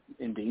in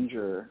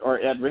danger or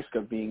at risk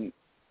of being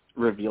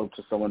revealed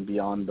to someone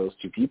beyond those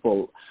two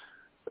people,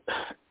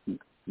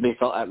 they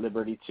felt at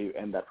liberty to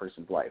end that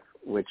person's life,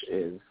 which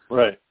is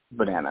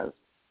bananas.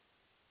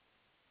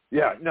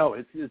 Yeah, no,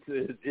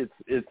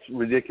 it's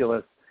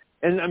ridiculous.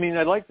 And I mean,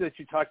 I like that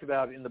you talked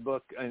about in the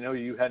book, I know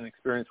you had an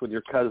experience with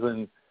your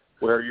cousin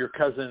where your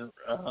cousin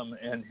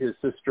and his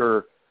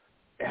sister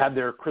had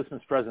their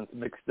Christmas presents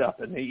mixed up,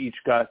 and they each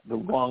got the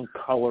wrong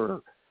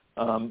color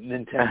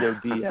Nintendo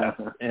DS,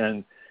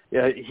 and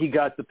he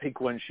got the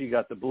pink one, she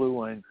got the blue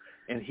one,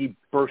 and he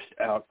burst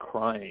out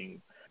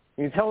crying.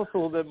 Can you tell us a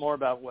little bit more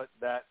about what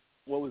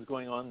was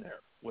going on there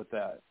with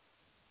that?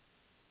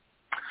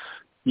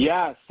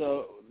 Yeah,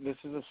 so this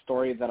is a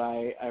story that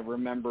I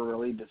remember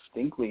really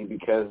distinctly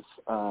because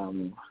I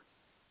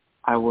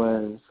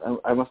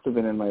must have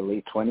been in my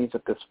late 20s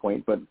at this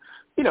point, but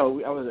I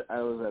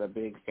was at a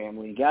big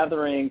family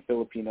gathering.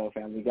 Filipino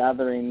family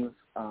gatherings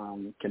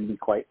can be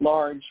quite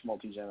large,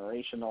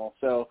 multi-generational.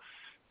 So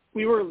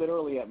we were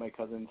literally at my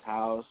cousin's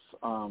house,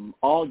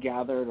 all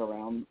gathered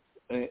around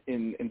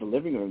in the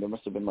living room. There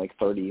must have been like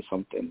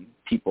 30-something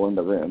people in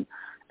the room.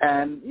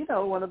 And,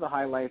 one of the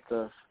highlights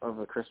of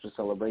a Christmas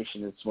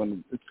celebration is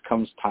when it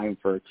comes time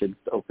for kids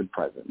to open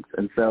presents.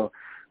 And so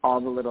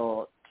all the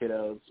little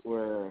kiddos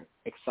were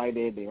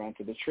excited. They ran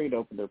to the tree to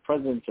open their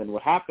presents. And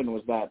what happened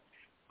was that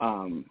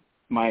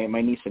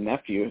my niece and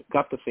nephew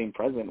got the same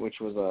present, which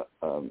was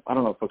I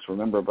don't know if folks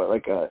remember, but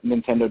like a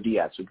Nintendo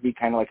DS. It would be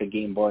kind of like a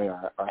Game Boy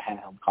or a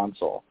handheld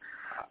console.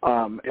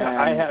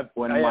 I have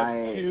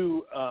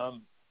two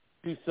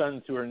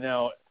sons who are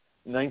now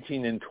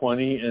 19 and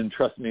 20, and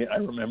trust me, I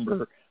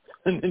remember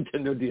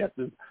Nintendo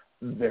DS's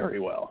very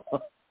well.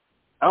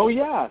 Oh,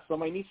 yeah. So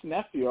my niece and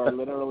nephew are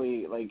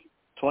literally like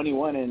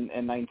 21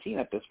 and 19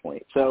 at this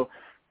point. So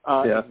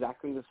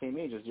exactly the same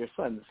age as your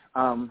sons.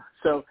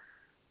 So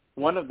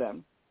one of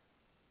them,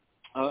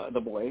 the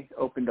boy,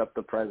 opened up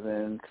the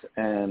present,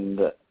 and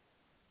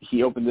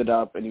he opened it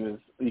up, and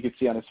you could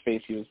see on his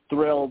face he was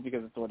thrilled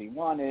because it's what he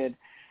wanted.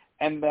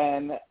 And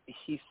then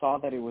he saw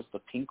that it was the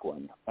pink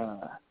one,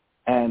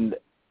 and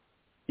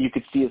you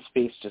could see his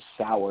face just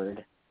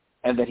soured,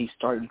 and then he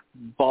started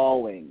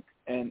bawling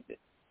and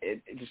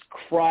it just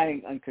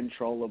crying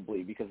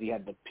uncontrollably because he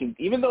had the pink.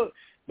 Even though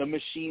the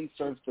machine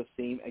serves the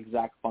same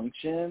exact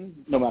function,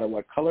 no matter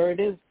what color it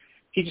is,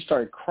 he just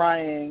started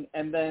crying.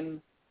 And then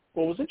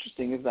what was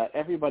interesting is that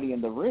everybody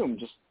in the room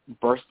just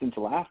burst into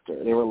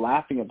laughter. They were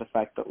laughing at the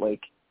fact that,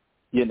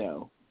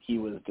 he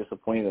was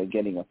disappointed at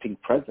getting a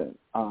pink present.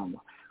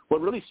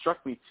 What really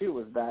struck me, too,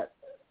 was that,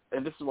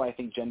 and this is why I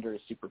think gender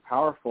is super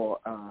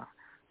powerful,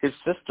 his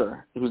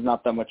sister, who's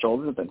not that much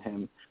older than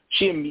him,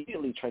 she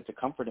immediately tried to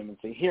comfort him and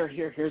say,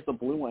 here's the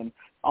blue one.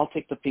 I'll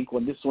take the pink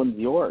one. This one's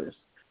yours.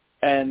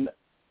 And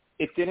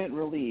it didn't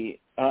really,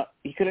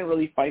 he couldn't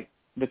really fight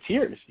the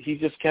tears. He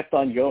just kept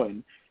on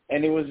going.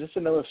 And it was just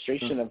an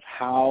illustration of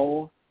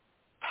how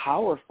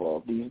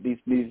powerful these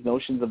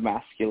notions of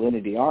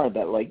masculinity are,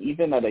 that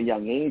even at a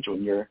young age,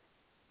 when you're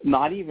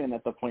not even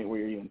at the point where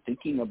you're even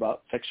thinking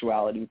about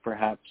sexuality,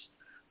 perhaps,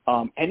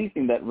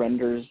 anything that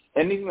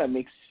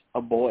makes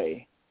a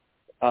boy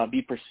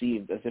be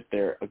perceived as if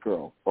they're a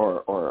girl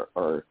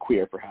or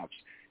queer, perhaps,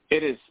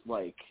 it is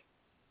like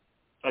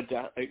a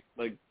death. I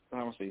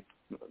don't say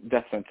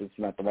death sentence is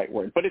not the right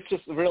word, but it's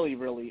just really,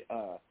 really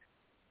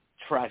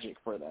tragic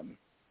for them.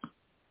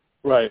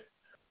 Right.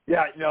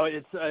 Yeah, no,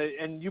 it's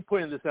and you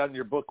pointed this out in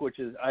your book, which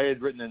is I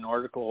had written an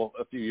article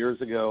a few years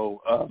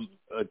ago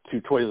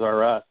to Toys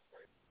R Us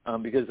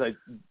because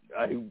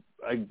I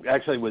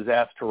actually was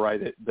asked to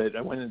write it, but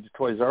I went into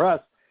Toys R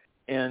Us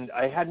and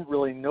I hadn't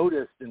really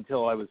noticed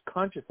until I was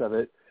conscious of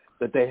it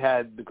that they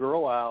had the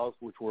girl aisles,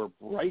 which were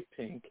bright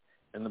pink,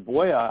 and the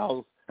boy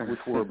aisles, which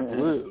were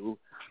blue,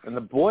 and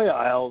the boy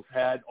aisles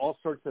had all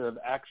sorts of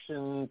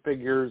action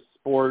figures,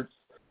 sports,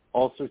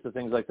 all sorts of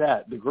things like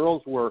that. The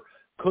girls were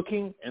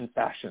cooking and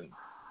fashion,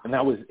 and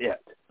that was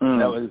it.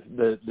 That was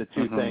the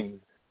two things.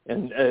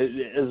 And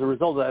as a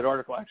result of that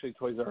article, actually,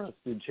 Toys R Us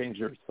did change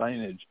their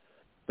signage.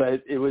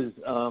 But it was,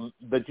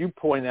 but you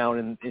point out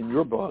in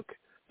your book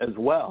as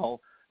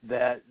well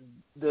that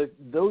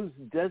those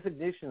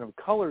designation of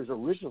colors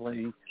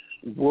originally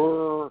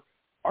were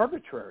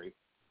arbitrary.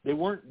 They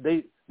weren't.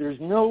 There's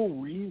no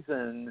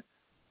reason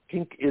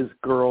pink is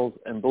girls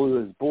and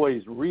blue is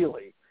boys,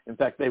 really. In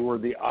fact, they were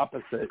the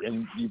opposite,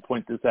 and you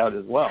point this out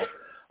as well.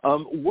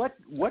 What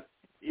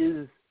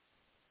is,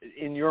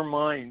 in your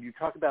mind, you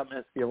talk about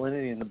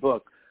masculinity in the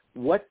book,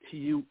 what to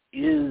you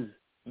is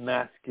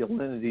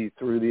masculinity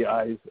through the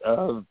eyes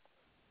of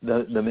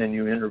the men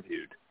you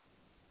interviewed?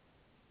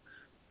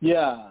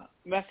 Yeah,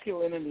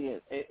 masculinity,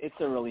 it's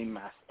a really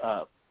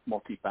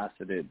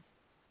multifaceted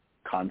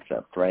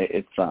concept, right?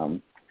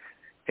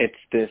 It's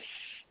this,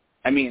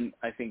 I mean,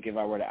 I think if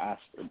I were to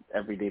ask an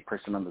everyday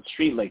person on the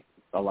street, like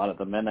a lot of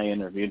the men I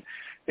interviewed,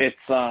 it's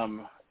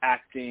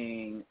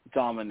acting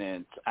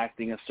dominant,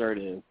 acting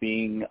assertive,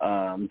 being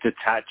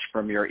detached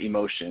from your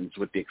emotions,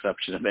 with the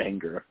exception of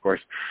anger, of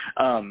course.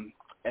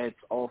 It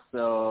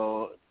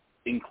also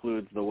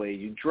includes the way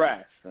you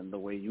dress and the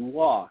way you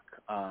walk.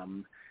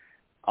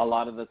 A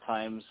lot of the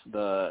times,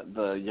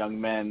 the young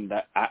men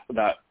that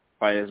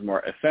probably is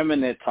more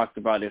effeminate talked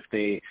about if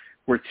they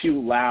were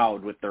too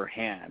loud with their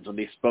hands, or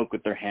they spoke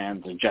with their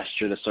hands or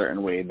gestured a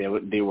certain way,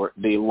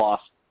 they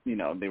lost,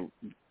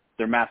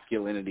 their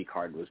masculinity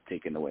card was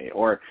taken away.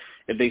 Or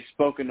if they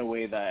spoke in a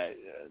way that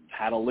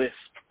had a lisp,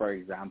 for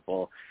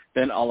example,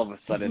 then all of a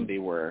sudden they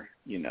were,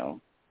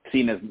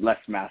 seen as less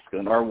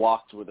masculine, or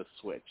walked with a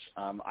switch.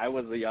 I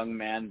was a young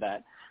man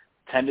that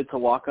tended to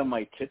walk on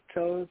my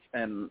tiptoes,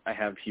 and I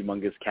have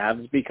humongous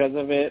calves because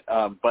of it.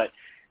 But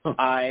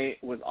I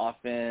was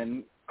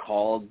often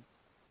called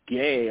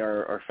gay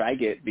or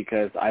faggot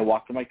because I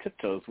walked on my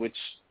tiptoes, which,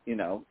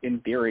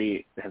 in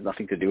theory has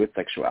nothing to do with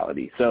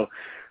sexuality. So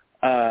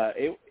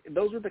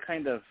those were the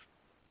kind of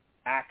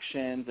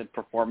actions and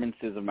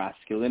performances of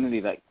masculinity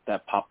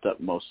that popped up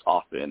most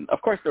often.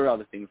 Of course, there were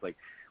other things like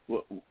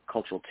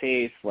cultural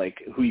taste,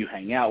 like who you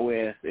hang out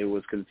with. It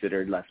was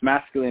considered less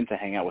masculine to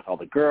hang out with all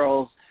the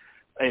girls.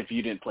 If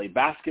you didn't play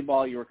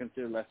basketball, you were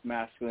considered less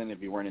masculine.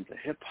 If you weren't into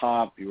hip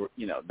hop, you were,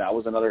 that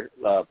was another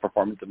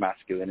performance of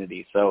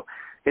masculinity. So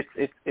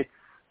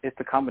it's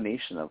a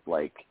combination of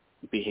like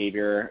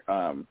behavior,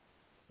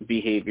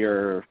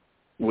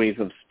 ways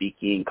of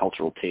speaking,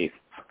 cultural taste.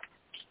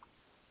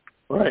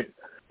 Right.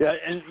 Yeah,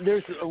 and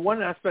there's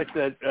one aspect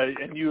that,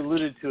 and you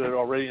alluded to it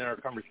already in our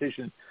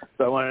conversation,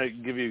 so I want to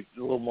give you a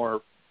little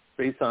more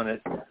space on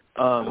it.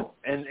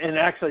 And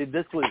actually,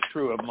 this was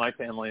true of my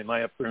family and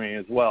my upbringing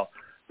as well.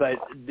 But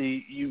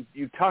you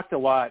talked a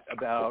lot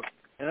about,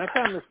 and I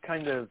found this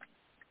kind of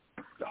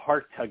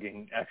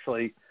heart-tugging,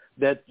 actually,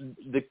 that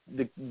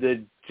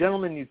the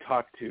gentlemen you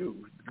talked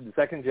to, the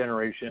second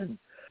generation,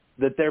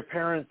 that their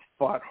parents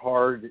fought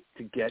hard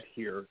to get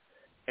here,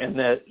 and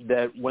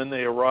that when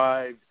they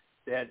arrived,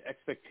 they had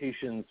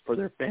expectations for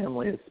their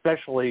family,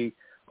 especially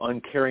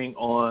on carrying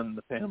on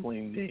the family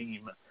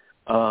name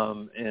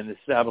and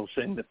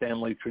establishing the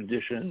family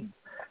tradition.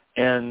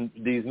 And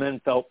these men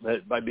felt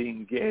that by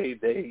being gay,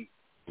 they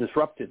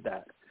disrupted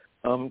that.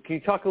 Can you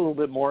talk a little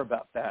bit more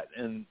about that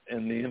and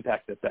the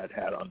impact that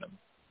had on them?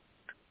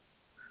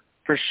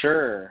 For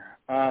sure.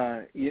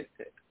 I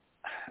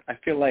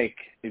feel like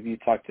if you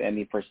talk to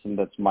any person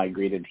that's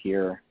migrated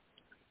here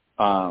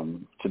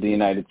to the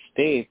United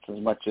States, as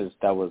much as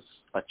that was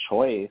a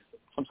choice,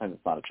 sometimes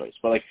it's not a choice,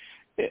 but like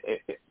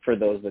for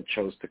those that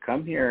chose to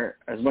come here,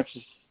 as much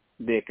as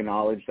they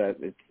acknowledge that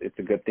it's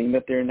a good thing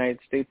that they're in the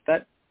United States,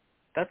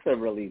 that's a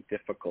really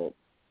difficult.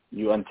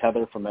 You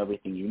untether from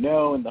everything you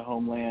know in the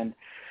homeland.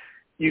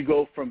 You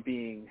go from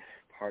being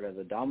part of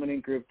the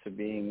dominant group to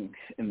being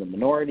in the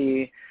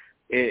minority.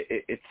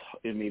 It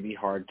may be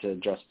hard to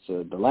adjust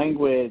to the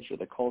language or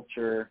the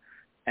culture,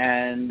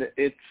 and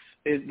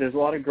there's a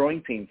lot of growing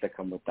pains that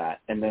come with that.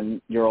 And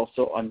then you're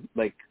also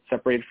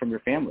separated from your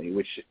family,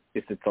 which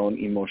is its own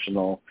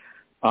emotional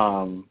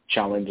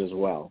challenge as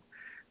well.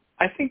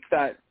 I think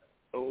that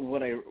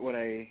what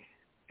I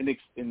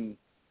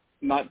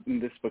not in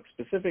this book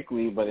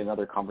specifically, but in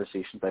other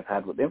conversations I've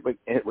had with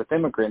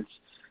immigrants,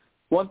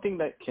 one thing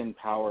that can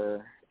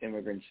power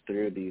immigrants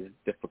through these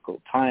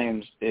difficult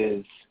times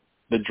is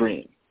the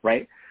dream,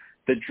 right?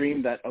 The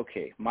dream that,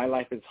 okay, my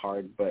life is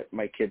hard, but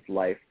my kid's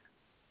life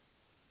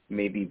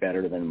may be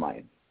better than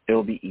mine.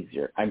 It'll be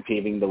easier. I'm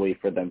paving the way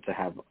for them to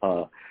have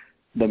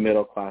the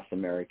middle-class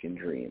American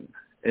dream.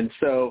 And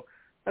so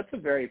that's a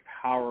very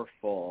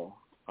powerful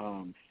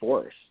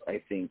force,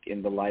 I think,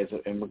 in the lives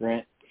of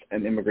immigrants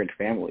and immigrant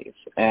families.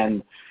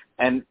 And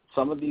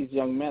some of these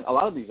young men, a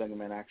lot of these young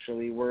men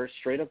actually were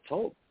straight up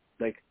told,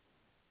 like,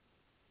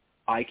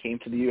 I came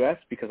to the U.S.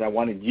 because I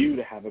wanted you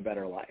to have a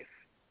better life.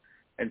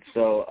 And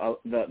so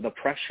the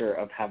pressure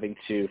of having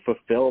to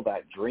fulfill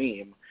that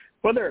dream,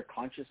 whether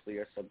consciously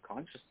or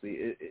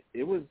subconsciously,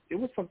 it was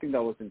something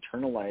that was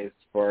internalized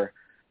for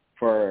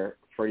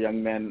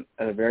young men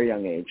at a very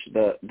young age.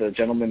 The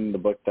gentleman in the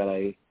book that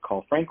I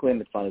call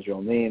Franklin, it's not his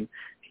real name,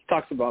 he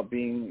talks about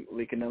being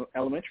like in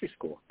elementary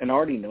school and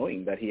already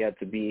knowing that he had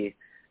to be,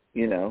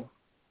 you know,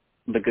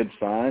 the good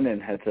son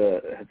and had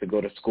to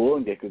go to school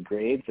and get good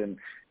grades and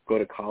go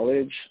to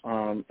college.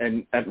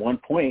 And at one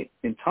point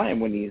in time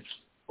when he's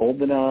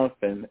old enough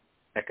and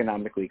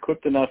economically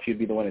equipped enough, he'd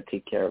be the one to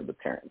take care of the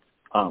parents.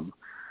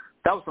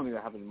 That was something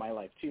that happened in my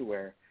life too,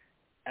 where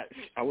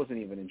I wasn't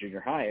even in junior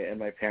high, and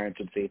my parents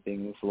would say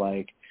things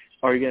like,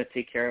 "Are you going to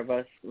take care of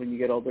us when you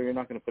get older? You're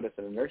not going to put us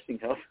in a nursing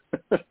home."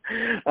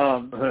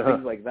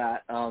 Things like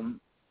that.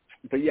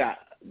 But yeah,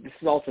 this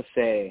is all to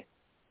say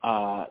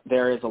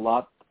there is a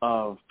lot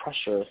of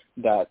pressure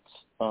that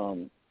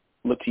all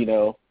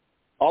Latino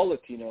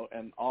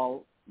and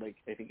all, like,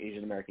 I think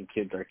Asian American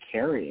kids are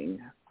carrying.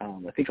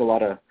 I think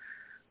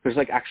there's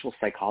like actual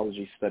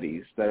psychology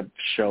studies that have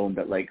shown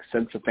that like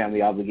sense of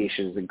family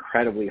obligation is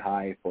incredibly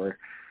high for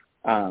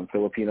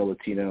Filipino,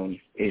 Latino, and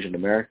Asian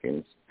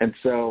Americans. And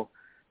so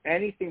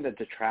anything that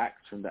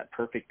detracts from that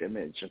perfect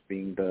image of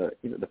being the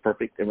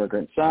perfect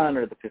immigrant son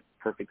or the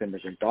perfect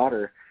immigrant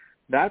daughter,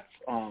 that's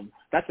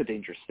a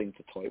dangerous thing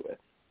to toy with.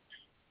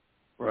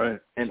 Right.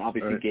 And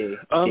obviously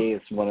right. Gay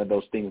is one of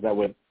those things that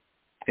would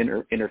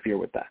interfere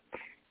with that.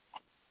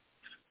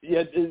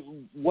 Yeah,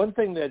 one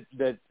thing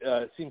that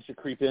seems to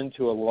creep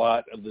into a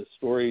lot of the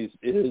stories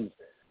is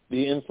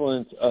the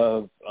influence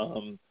of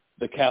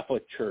the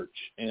Catholic Church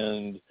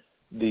and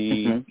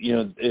the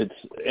it's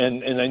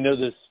and I know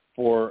this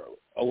for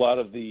a lot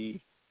of the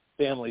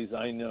families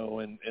I know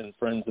and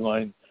friends of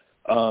mine.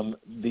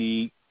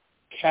 The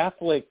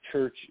Catholic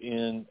Church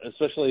in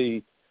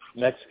especially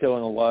Mexico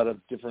and a lot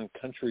of different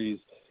countries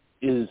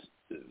is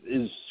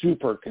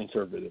super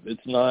conservative.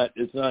 It's not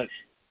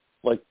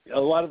like a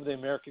lot of the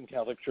American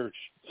Catholic Church.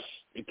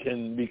 It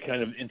can be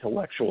kind of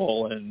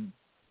intellectual and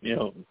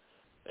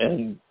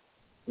and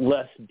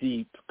less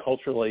deep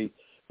culturally,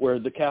 where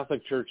the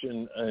Catholic Church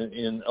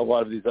in a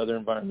lot of these other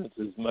environments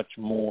is much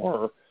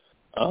more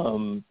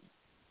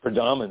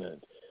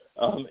predominant.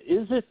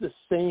 Is it the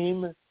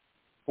same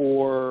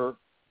for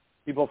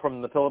people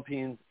from the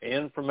Philippines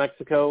and from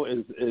Mexico?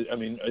 Is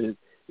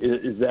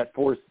that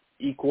force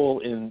equal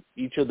in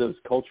each of those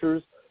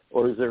cultures,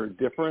 or is there a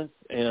difference?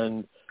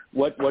 And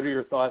what are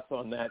your thoughts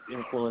on that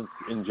influence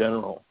in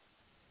general?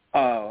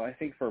 I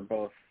think for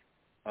both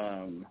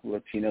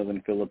Latinos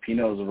and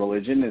Filipinos,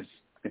 religion is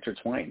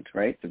intertwined,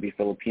 right? To be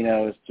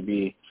Filipino is to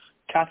be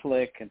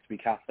Catholic, and to be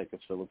Catholic is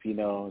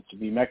Filipino. To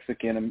be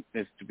Mexican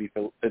is to be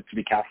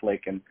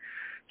Catholic, and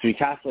to be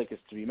Catholic is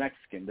to be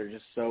Mexican. They're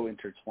just so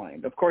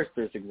intertwined. Of course,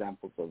 there's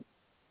examples of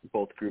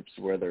both groups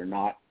where they're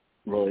not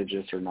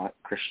religious or not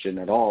Christian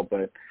at all,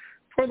 but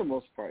for the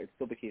most part, it's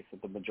still the case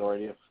with the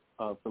majority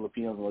of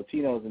Filipinos and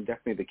Latinos, and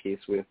definitely the case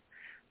with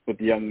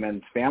the young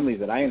men's families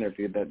that I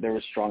interviewed, that there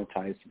were strong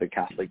ties to the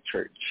Catholic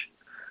Church.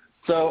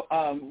 So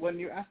when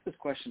you ask this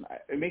question,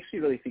 it makes me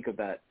really think of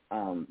that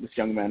this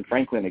young man,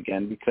 Franklin,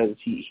 again, because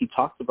he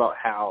talks about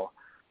how,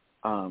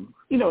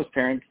 his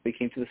parents, they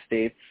came to the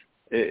States.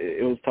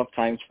 It was tough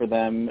times for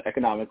them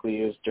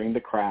economically. It was during the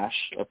crash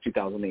of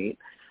 2008.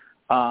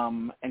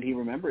 And he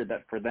remembered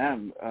that for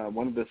them,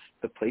 one of the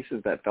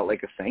places that felt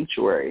like a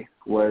sanctuary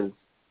was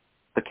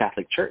the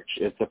Catholic Church.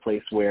 It's a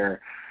place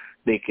where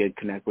they could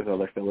connect with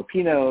other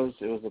Filipinos.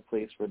 It was a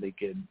place where they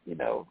could,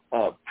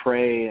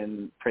 pray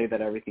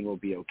that everything will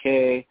be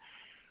okay.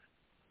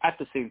 At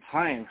the same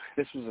time,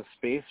 this was a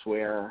space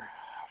where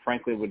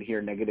Franklin would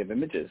hear negative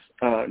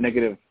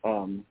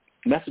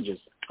messages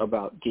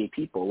about gay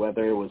people,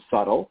 whether it was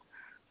subtle,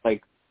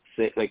 like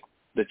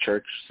the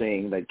church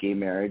saying that gay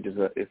marriage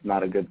is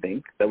not a good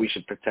thing, that we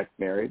should protect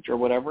marriage or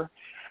whatever,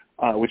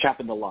 which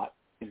happened a lot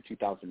in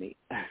 2008,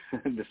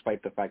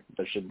 despite the fact that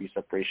there should be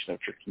separation of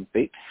church and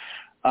state.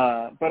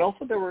 But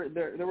also there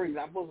were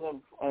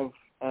examples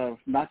of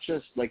not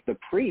just like the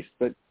priests,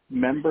 but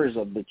members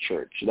of the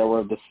church that were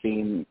of the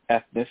same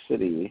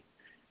ethnicity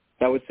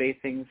that would say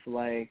things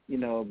like,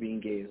 being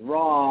gay is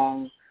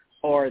wrong,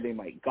 or they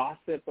might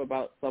gossip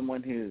about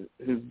someone who's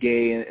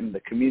gay in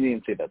the community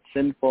and say that's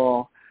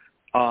sinful.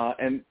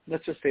 And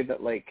let's just say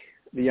that like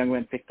the young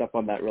men picked up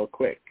on that real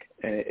quick,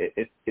 and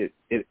it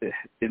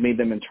made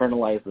them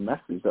internalize the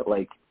message that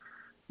like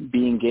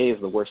being gay is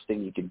the worst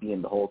thing you could be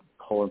in the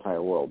whole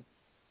entire world.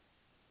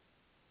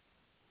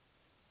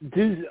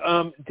 Did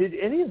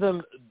any of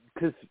them?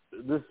 Because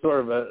this is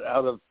sort of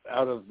out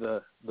of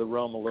the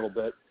realm a little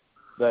bit,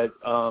 but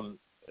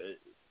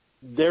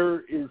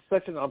there is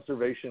such an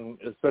observation,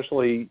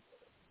 especially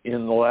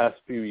in the last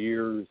few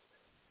years,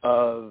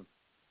 of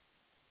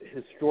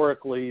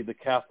historically the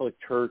Catholic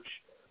Church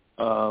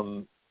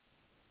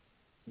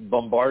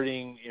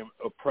bombarding,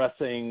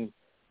 oppressing,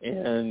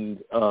 and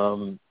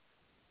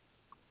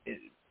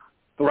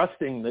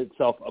thrusting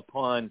itself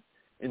upon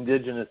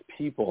indigenous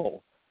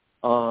people.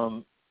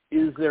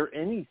 Is there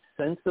any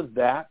sense of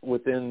that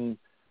within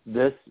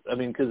this? I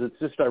mean, because it's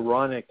just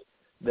ironic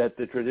that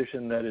the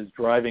tradition that is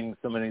driving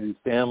so many of these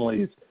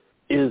families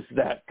is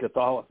that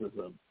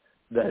Catholicism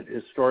that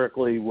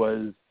historically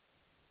was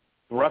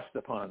thrust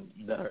upon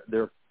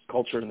their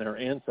culture and their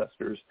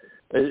ancestors.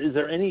 Is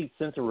there any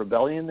sense of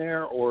rebellion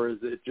there, or is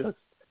it just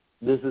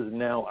this is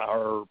now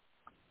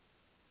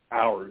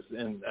ours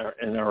and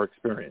our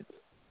experience?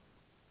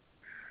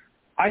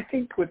 I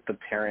think with the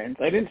parents,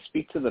 I didn't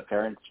speak to the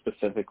parents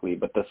specifically,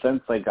 but the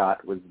sense I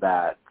got was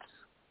that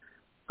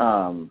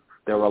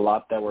there were a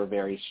lot that were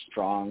very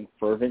strong,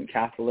 fervent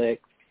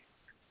Catholics.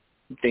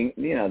 They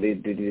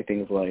do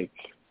things like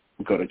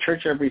go to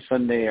church every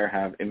Sunday or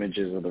have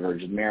images of the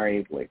Virgin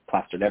Mary like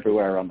plastered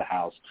everywhere around the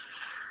house.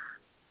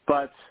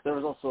 But there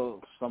was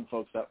also some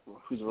folks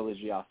whose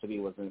religiosity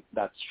wasn't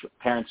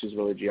parents whose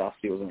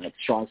religiosity wasn't that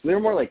strong. So they were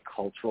more like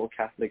cultural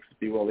Catholics, if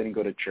you will. They didn't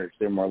go to church.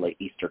 They were more like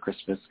Easter,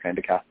 Christmas kind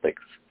of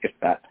Catholics, if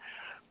that,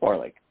 or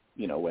like,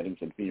 weddings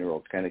and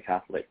funerals kind of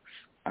Catholics.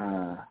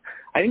 I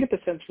didn't get the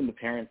sense from the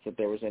parents that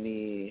there was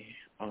any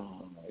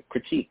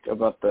critique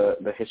about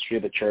the history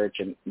of the church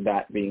and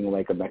that being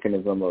like a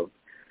mechanism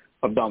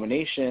of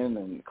domination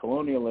and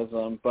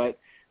colonialism. But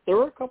there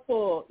were a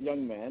couple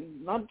young men,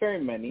 not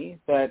very many,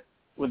 that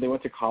when they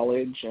went to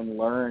college and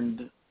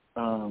learned,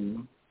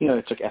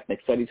 they took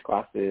ethnic studies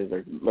classes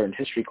or learned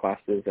history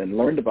classes and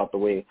learned about the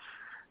way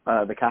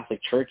the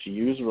Catholic Church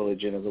used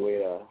religion as a way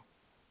to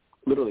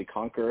literally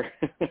conquer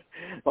a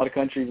lot of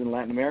countries in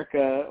Latin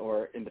America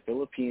or in the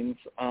Philippines.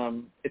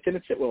 It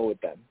didn't sit well with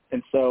them.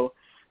 And so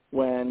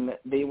when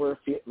they were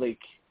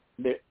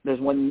there's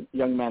one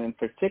young man in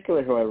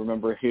particular who I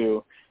remember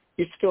who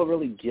used to feel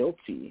really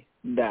guilty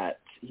that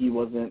he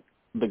wasn't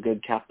the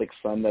good Catholic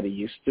son that he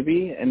used to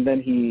be. And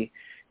then he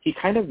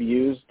kind of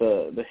used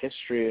the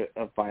history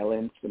of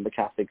violence in the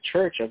Catholic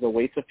Church as a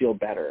way to feel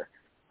better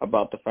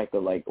about the fact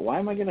that, like, why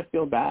am I going to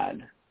feel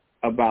bad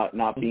about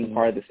not being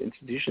part of this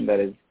institution that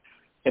has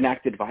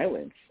enacted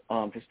violence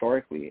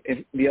historically?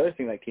 And the other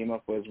thing that came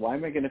up was, why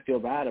am I going to feel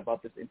bad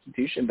about this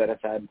institution that has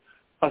had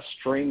a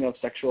string of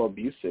sexual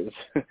abuses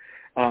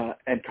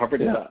and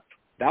covered it up?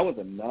 That was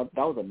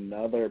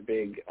another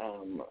big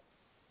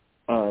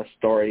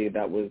story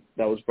that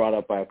was brought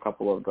up by a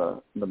couple of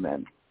the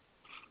men.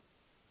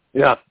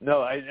 Yeah,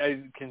 no,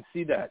 I can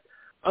see that.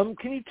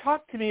 Can you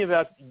talk to me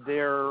about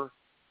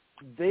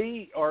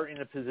they are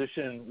in a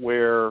position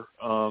where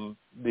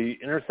the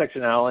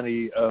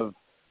intersectionality of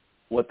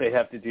what they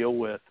have to deal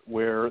with,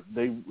 where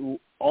they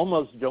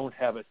almost don't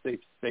have a safe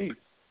space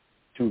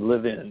to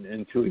live in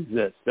and to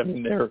exist. I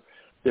mean,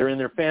 they're in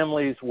their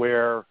families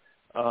where,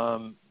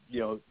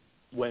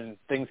 when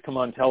things come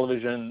on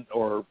television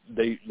or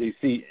they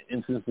see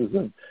instances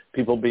of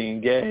people being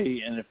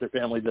gay, and if their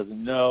family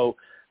doesn't know,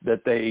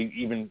 that they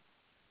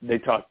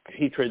talk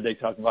hatred, they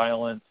talk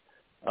violence,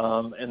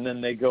 and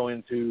then they go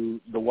into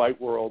the white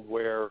world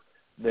where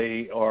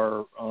they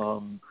are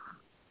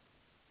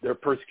they're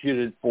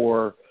persecuted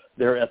for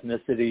their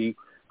ethnicity.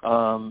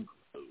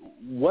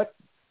 What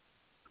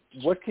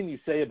can you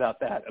say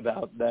about that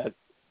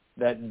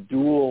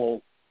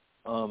dual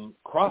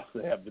cross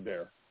they have to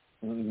bear?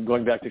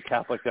 Going back to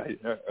Catholic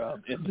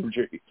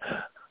imagery.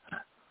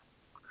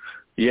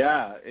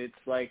 Yeah, it's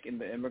like in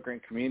the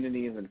immigrant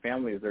communities and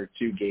families, they're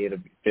too gay to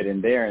fit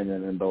in there, and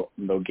then in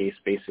the gay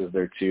spaces,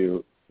 they're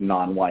too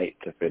non-white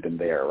to fit in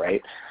there,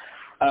 right?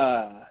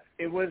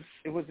 It was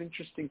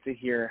interesting to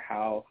hear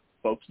how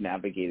folks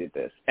navigated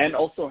this, and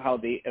also how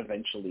they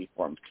eventually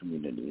formed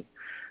community.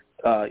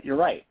 You're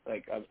right.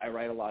 Like I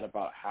write a lot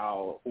about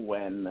how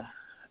when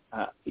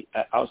I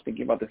was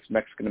thinking about this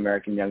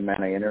Mexican-American young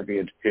man I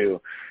interviewed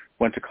who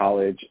went to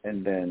college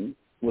and then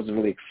was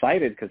really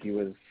excited because he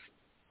was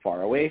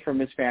far away from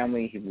his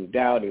family. He moved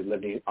out. He was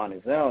living on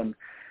his own.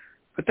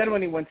 But then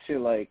when he went to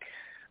like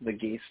the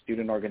gay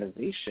student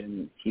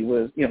organization, he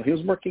was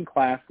working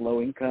class,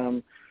 low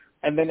income,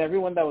 and then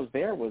everyone that was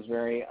there was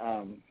very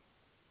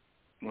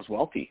was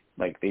wealthy.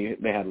 Like they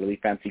had really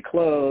fancy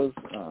clothes,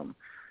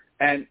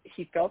 and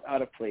he felt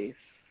out of place,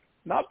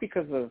 not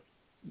because of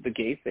the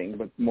gay thing,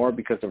 but more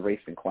because of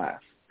race and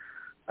class.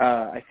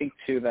 I think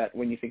too that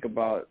when you think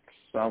about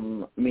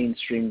some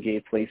mainstream gay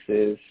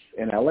places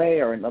in LA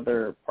or in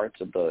other parts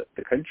of the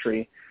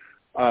country,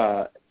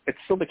 it's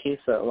still the case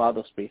that a lot of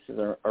those spaces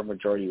are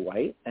majority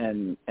white.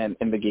 And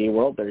in the gay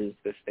world, there is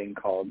this thing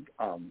called,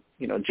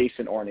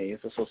 Jason Ornay is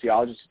a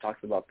sociologist who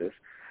talks about this,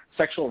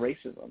 sexual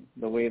racism,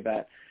 the way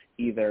that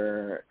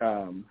either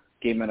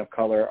gay men of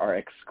color are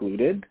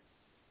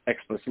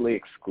explicitly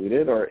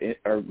excluded or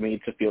are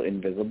made to feel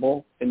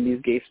invisible in these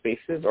gay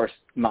spaces, or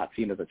not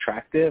seen as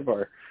attractive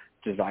or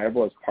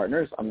desirable as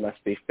partners unless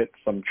they fit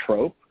some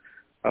trope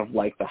of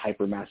like the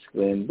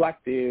hyper-masculine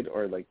black dude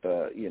or like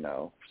the,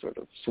 sort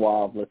of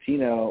suave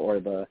Latino or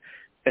the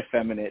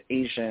effeminate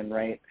Asian,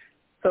 right?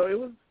 So it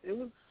was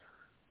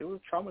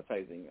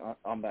traumatizing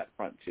on that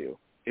front too.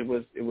 It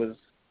was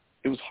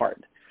was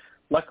hard.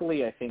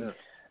 Luckily, I think,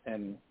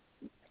 and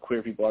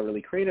queer people are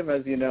really creative,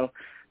 as you know,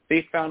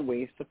 they found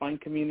ways to find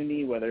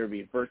community, whether it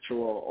be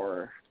virtual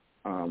or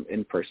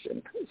in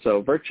person.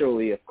 So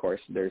virtually, of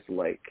course, there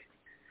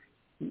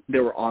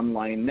were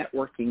online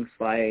networking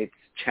sites,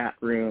 chat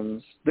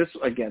rooms. This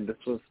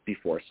was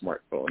before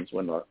smartphones.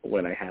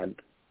 When I had,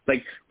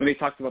 like, when they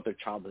talked about their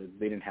childhood,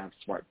 they didn't have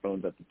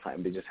smartphones at the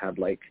time. They just had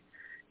like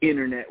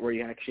internet where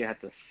you actually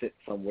had to sit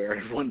somewhere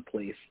in one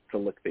place to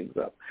look things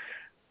up.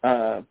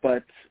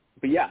 But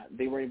yeah,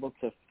 they were able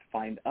to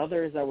find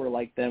others that were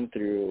like them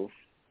through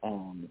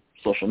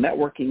social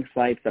networking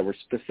sites that were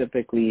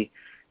specifically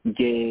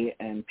gay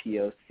and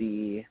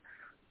POC.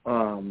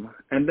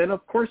 And then,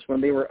 of course,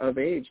 when they were of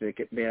age,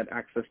 they had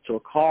access to a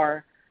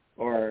car,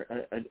 or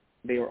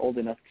they were old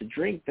enough to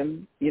drink.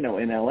 Then, in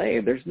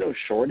LA, there's no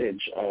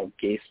shortage of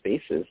gay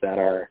spaces that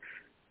are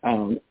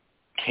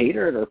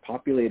catered or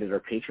populated or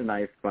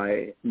patronized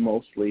by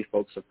mostly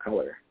folks of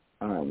color.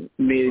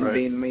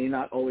 They may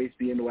not always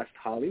be in West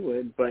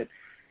Hollywood, but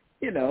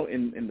in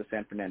the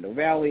San Fernando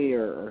Valley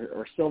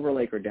or Silver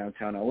Lake or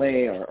downtown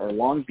LA or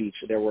Long Beach,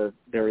 there were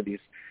these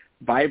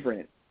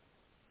vibrant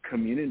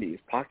communities,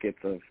 pockets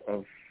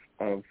of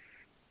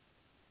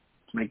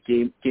like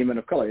gay men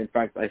of color. In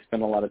fact, I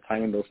spent a lot of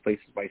time in those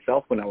places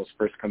myself when I was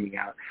first coming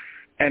out,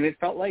 and it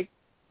felt like,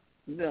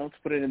 to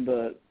put it in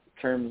the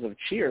terms of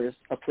Cheers,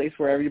 a place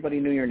where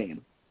everybody knew your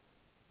name.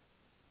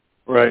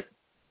 Right.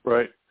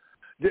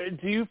 Do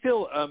you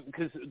feel,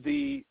 because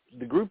the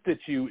group that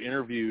you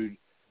interviewed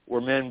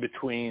were men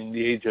between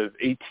the age of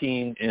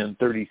 18 and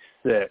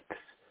 36,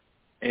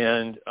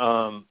 and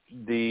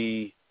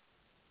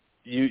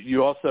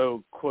you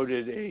also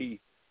quoted a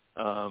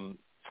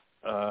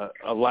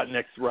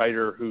Latinx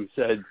writer who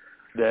said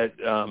that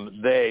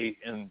they,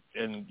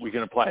 and we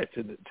can apply it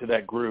to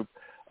that group,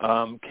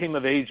 came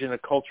of age in a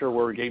culture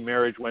where gay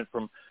marriage went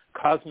from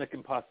cosmic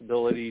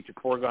impossibility to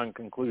foregone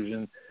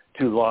conclusion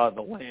to law of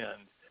the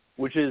land,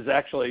 which is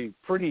actually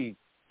pretty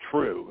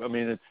true. I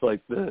mean, it's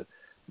like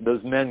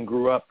those men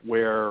grew up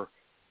where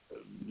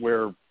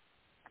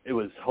it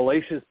was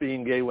hellacious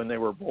being gay when they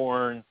were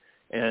born,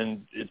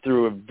 and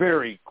through a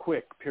very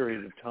quick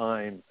period of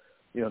time,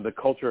 the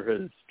culture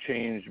has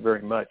changed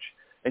very much.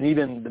 And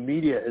even the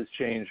media has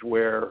changed,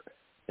 where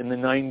in the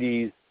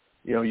 90s,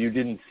 you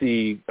didn't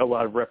see a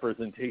lot of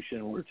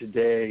representation, where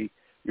today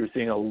you're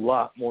seeing a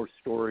lot more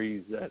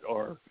stories that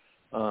are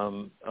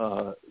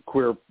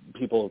queer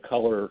people of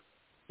color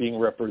being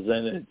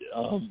represented.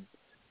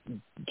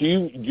 Do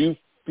you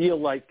feel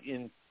like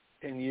in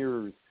 10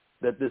 years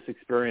that this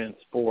experience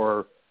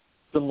for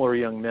similar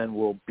young men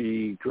will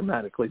be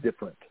dramatically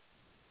different?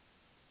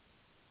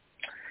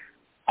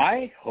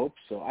 I hope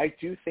so. I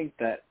do think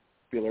that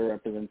popular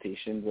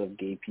representations of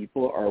gay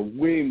people are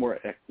way more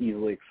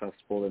easily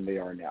accessible than they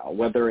are now,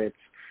 whether it's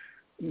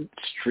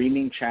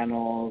streaming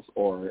channels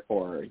or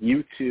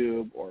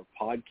YouTube or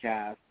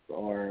podcasts,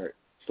 or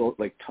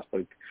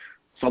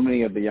so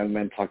many of the young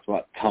men talked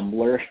about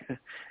Tumblr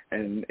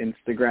and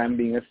Instagram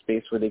being a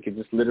space where they could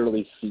just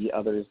literally see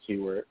others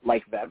who were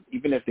like them,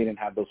 even if they didn't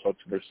have those folks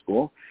in their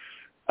school.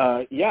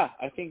 Yeah,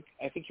 I think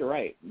you're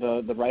right.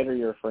 The writer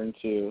you're referring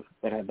to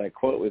that had that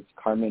quote was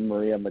Carmen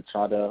Maria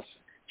Machado.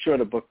 She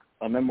wrote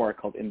a memoir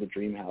called In the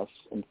Dream House,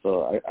 and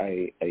so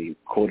I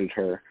quoted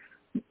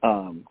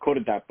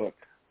that book,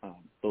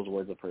 those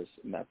words of hers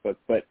in that book.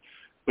 But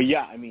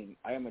yeah, I mean,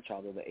 I am a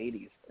child of the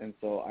 80s, and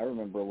so I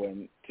remember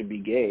when to be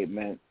gay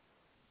meant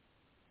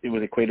it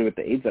was equated with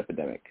the AIDS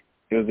epidemic.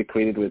 It was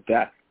equated with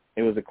death.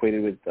 It was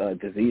equated with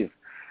disease,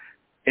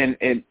 and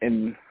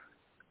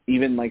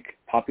even like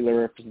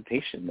popular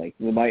representation. Like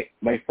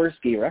my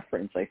first gay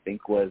reference, I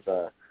think, was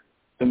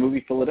the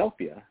movie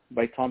Philadelphia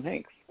by Tom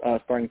Hanks,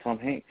 starring Tom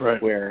Hanks,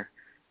 right, where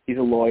he's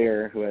a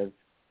lawyer who has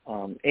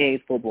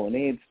AIDS, full-blown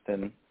AIDS,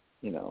 then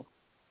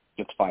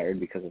gets fired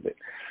because of it.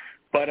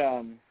 But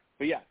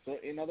yeah. So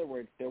in other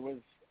words,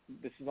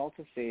 this is all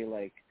to say,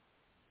 like,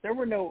 there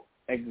were no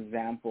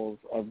examples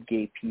of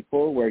gay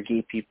people where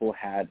gay people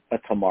had a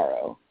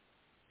tomorrow,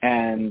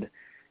 and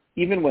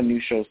even when new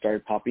shows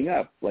started popping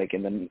up, like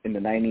in the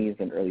 90s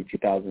and early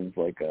 2000s,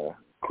 like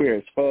Queer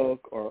as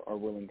Folk or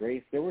Will and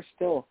Grace, they were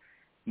still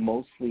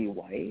mostly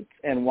white.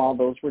 And while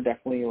those were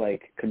definitely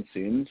like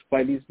consumed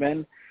by these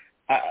men,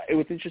 it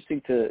was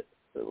interesting to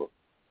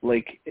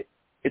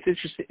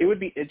it would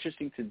be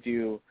interesting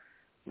to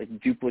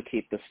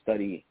duplicate the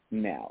study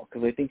now,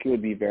 because I think it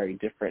would be very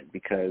different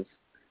because,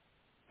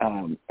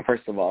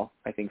 first of all,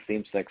 I think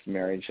same-sex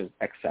marriage has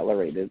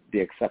accelerated the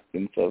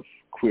acceptance of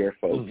queer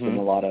folks in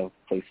a lot of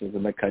places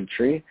in the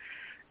country.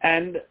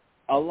 And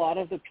a lot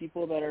of the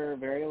people that are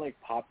very like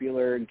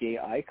popular gay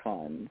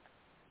icons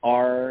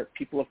are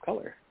people of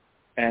color.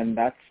 And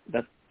that's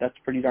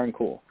pretty darn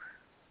cool.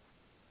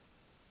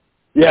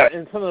 Yeah,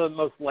 and some of the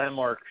most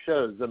landmark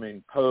shows, I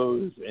mean,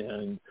 Pose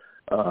and,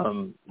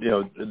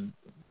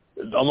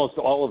 almost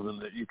all of them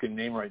that you can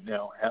name right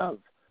now have,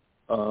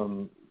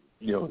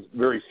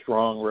 very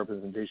strong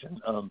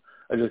representation.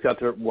 I just got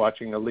to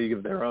watching A League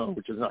of Their Own,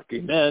 which is not gay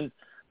men,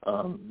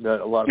 that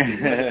a lot of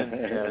people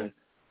men,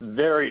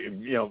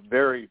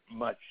 very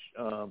much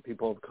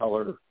people of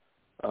color,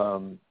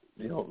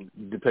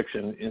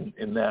 depiction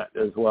in that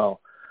as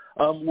well.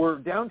 We're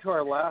down to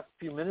our last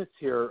few minutes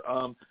here.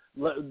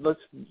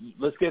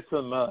 Let's get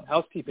some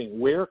housekeeping.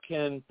 Where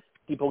can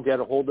people get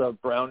a hold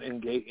of Brown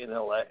and Gay in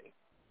LA?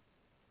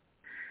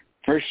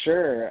 For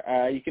sure.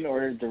 You can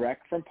order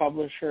direct from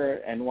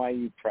publisher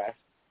NYU Press.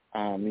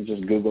 You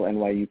just Google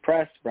NYU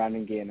Press, Brown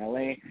and Gay in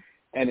LA,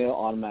 and it'll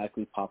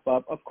automatically pop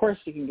up. Of course,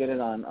 you can get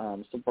it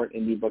on support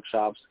indie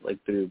bookshops,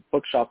 like through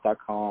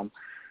bookshop.com,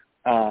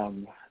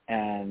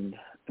 and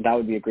that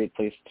would be a great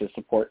place to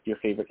support your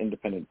favorite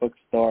independent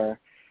bookstore.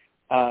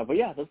 But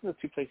yeah, those are the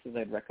two places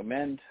I'd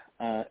recommend.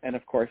 And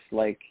of course,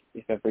 like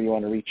if ever you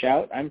want to reach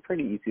out, I'm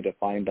pretty easy to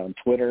find on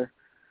Twitter.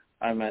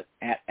 I'm at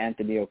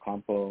Anthony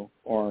Ocampo,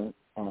 or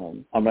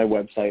on my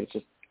website, it's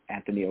just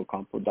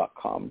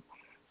anthonyocampo.com.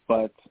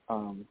 But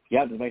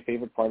yeah, this is my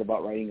favorite part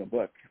about writing a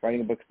book.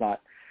 Writing a book's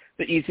not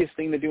the easiest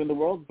thing to do in the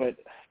world, but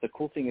the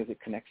cool thing is it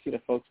connects you to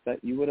folks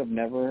that you would have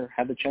never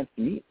had the chance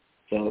to meet.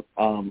 So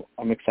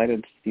I'm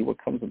excited to see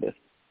what comes of this.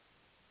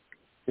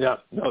 Yeah,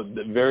 no,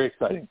 very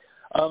exciting.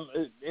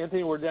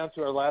 Anthony, we're down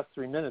to our last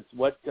 3 minutes.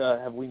 What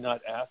have we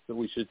not asked that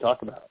we should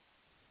talk about?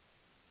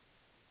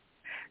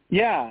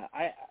 Yeah,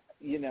 I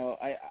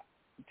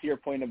to your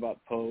point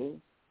about pose,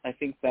 I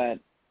think that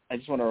I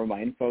just want to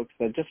remind folks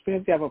that just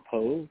because you have a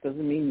pose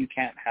doesn't mean you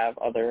can't have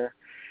other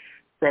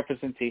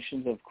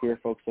representations of queer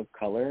folks of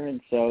color. And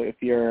so if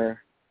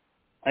you're,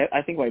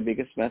 I think my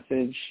biggest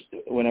message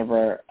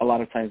whenever a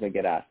lot of times I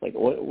get asked, like,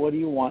 what do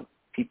you want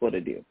people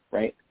to do,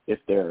 right? If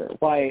they're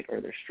white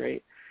or they're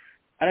straight.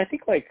 And I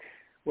think like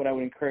what I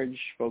would encourage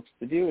folks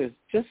to do is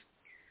just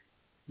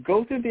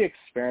go through the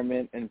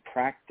experiment and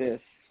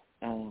practice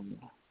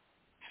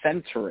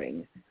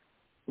centering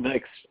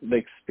the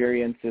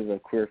experiences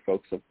of queer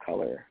folks of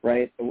color,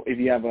 right? If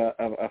you have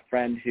a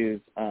friend who's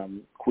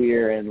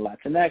queer and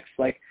Latinx,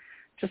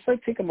 just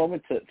take a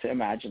moment to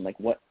imagine like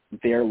what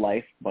their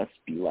life must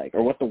be like,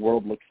 or what the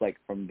world looks like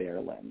from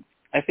their lens.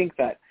 I think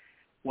that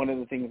one of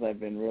the things I've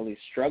been really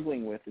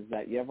struggling with is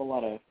that you have a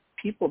lot of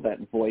people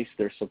that voice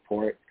their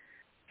support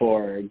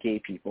for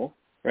gay people,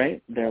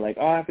 right? They're like,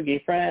 oh, I have a gay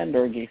friend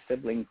or a gay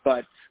sibling,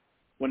 but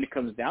when it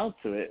comes down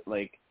to it,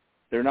 like,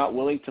 they're not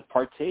willing to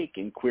partake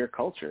in queer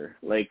culture.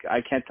 Like, I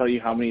can't tell you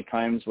how many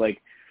times,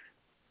 like,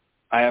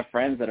 I have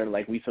friends that are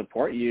like, we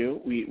support you.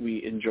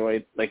 We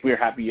enjoy, like, we're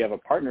happy you have a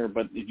partner,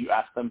 but if you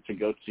ask them to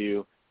go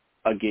to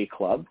a gay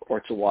club or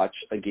to watch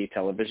a gay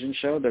television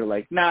show, they're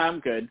like, nah, I'm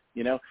good,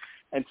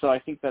 And so I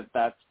think that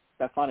that's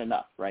not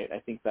enough, right? I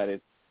think that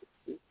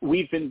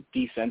we've been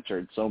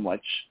decentered so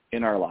much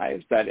in our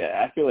lives that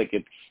I feel like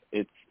it's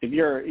if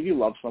you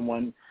love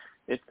someone,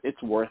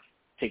 it's worth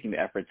taking the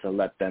effort to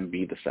let them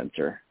be the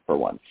center for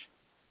once.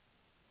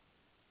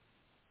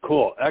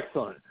 Cool.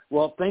 Excellent.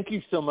 Well, thank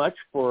you so much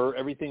for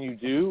everything you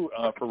do,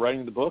 for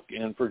writing the book,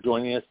 and for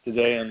joining us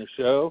today on the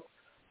show.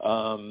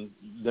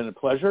 Been a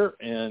pleasure.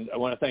 And I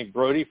want to thank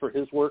Brody for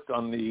his work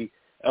on the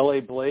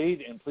LA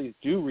Blade, and please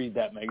do read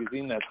that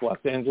magazine. That's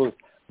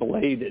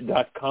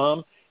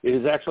LosAngelesBlade.com. It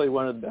is actually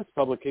one of the best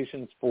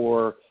publications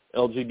for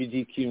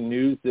LGBTQ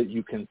news that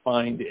you can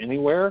find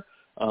anywhere.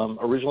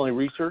 Originally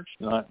researched,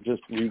 not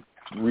just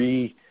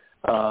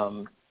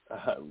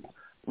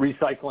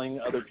recycling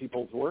other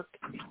people's work.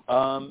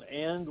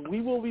 And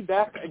we will be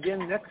back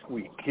again next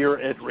week here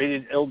at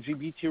Rated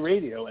LGBT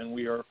Radio, and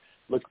we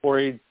look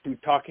forward to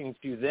talking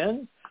to you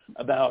then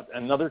about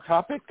another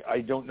topic.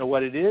 I don't know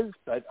what it is,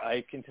 but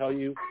I can tell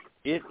you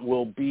it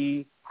will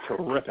be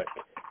terrific.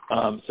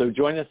 So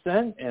join us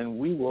then, and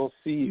we will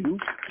see you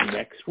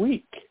next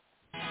week.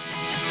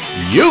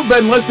 You've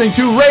been listening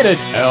to Rated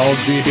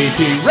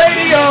LGBT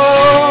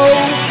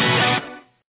Radio.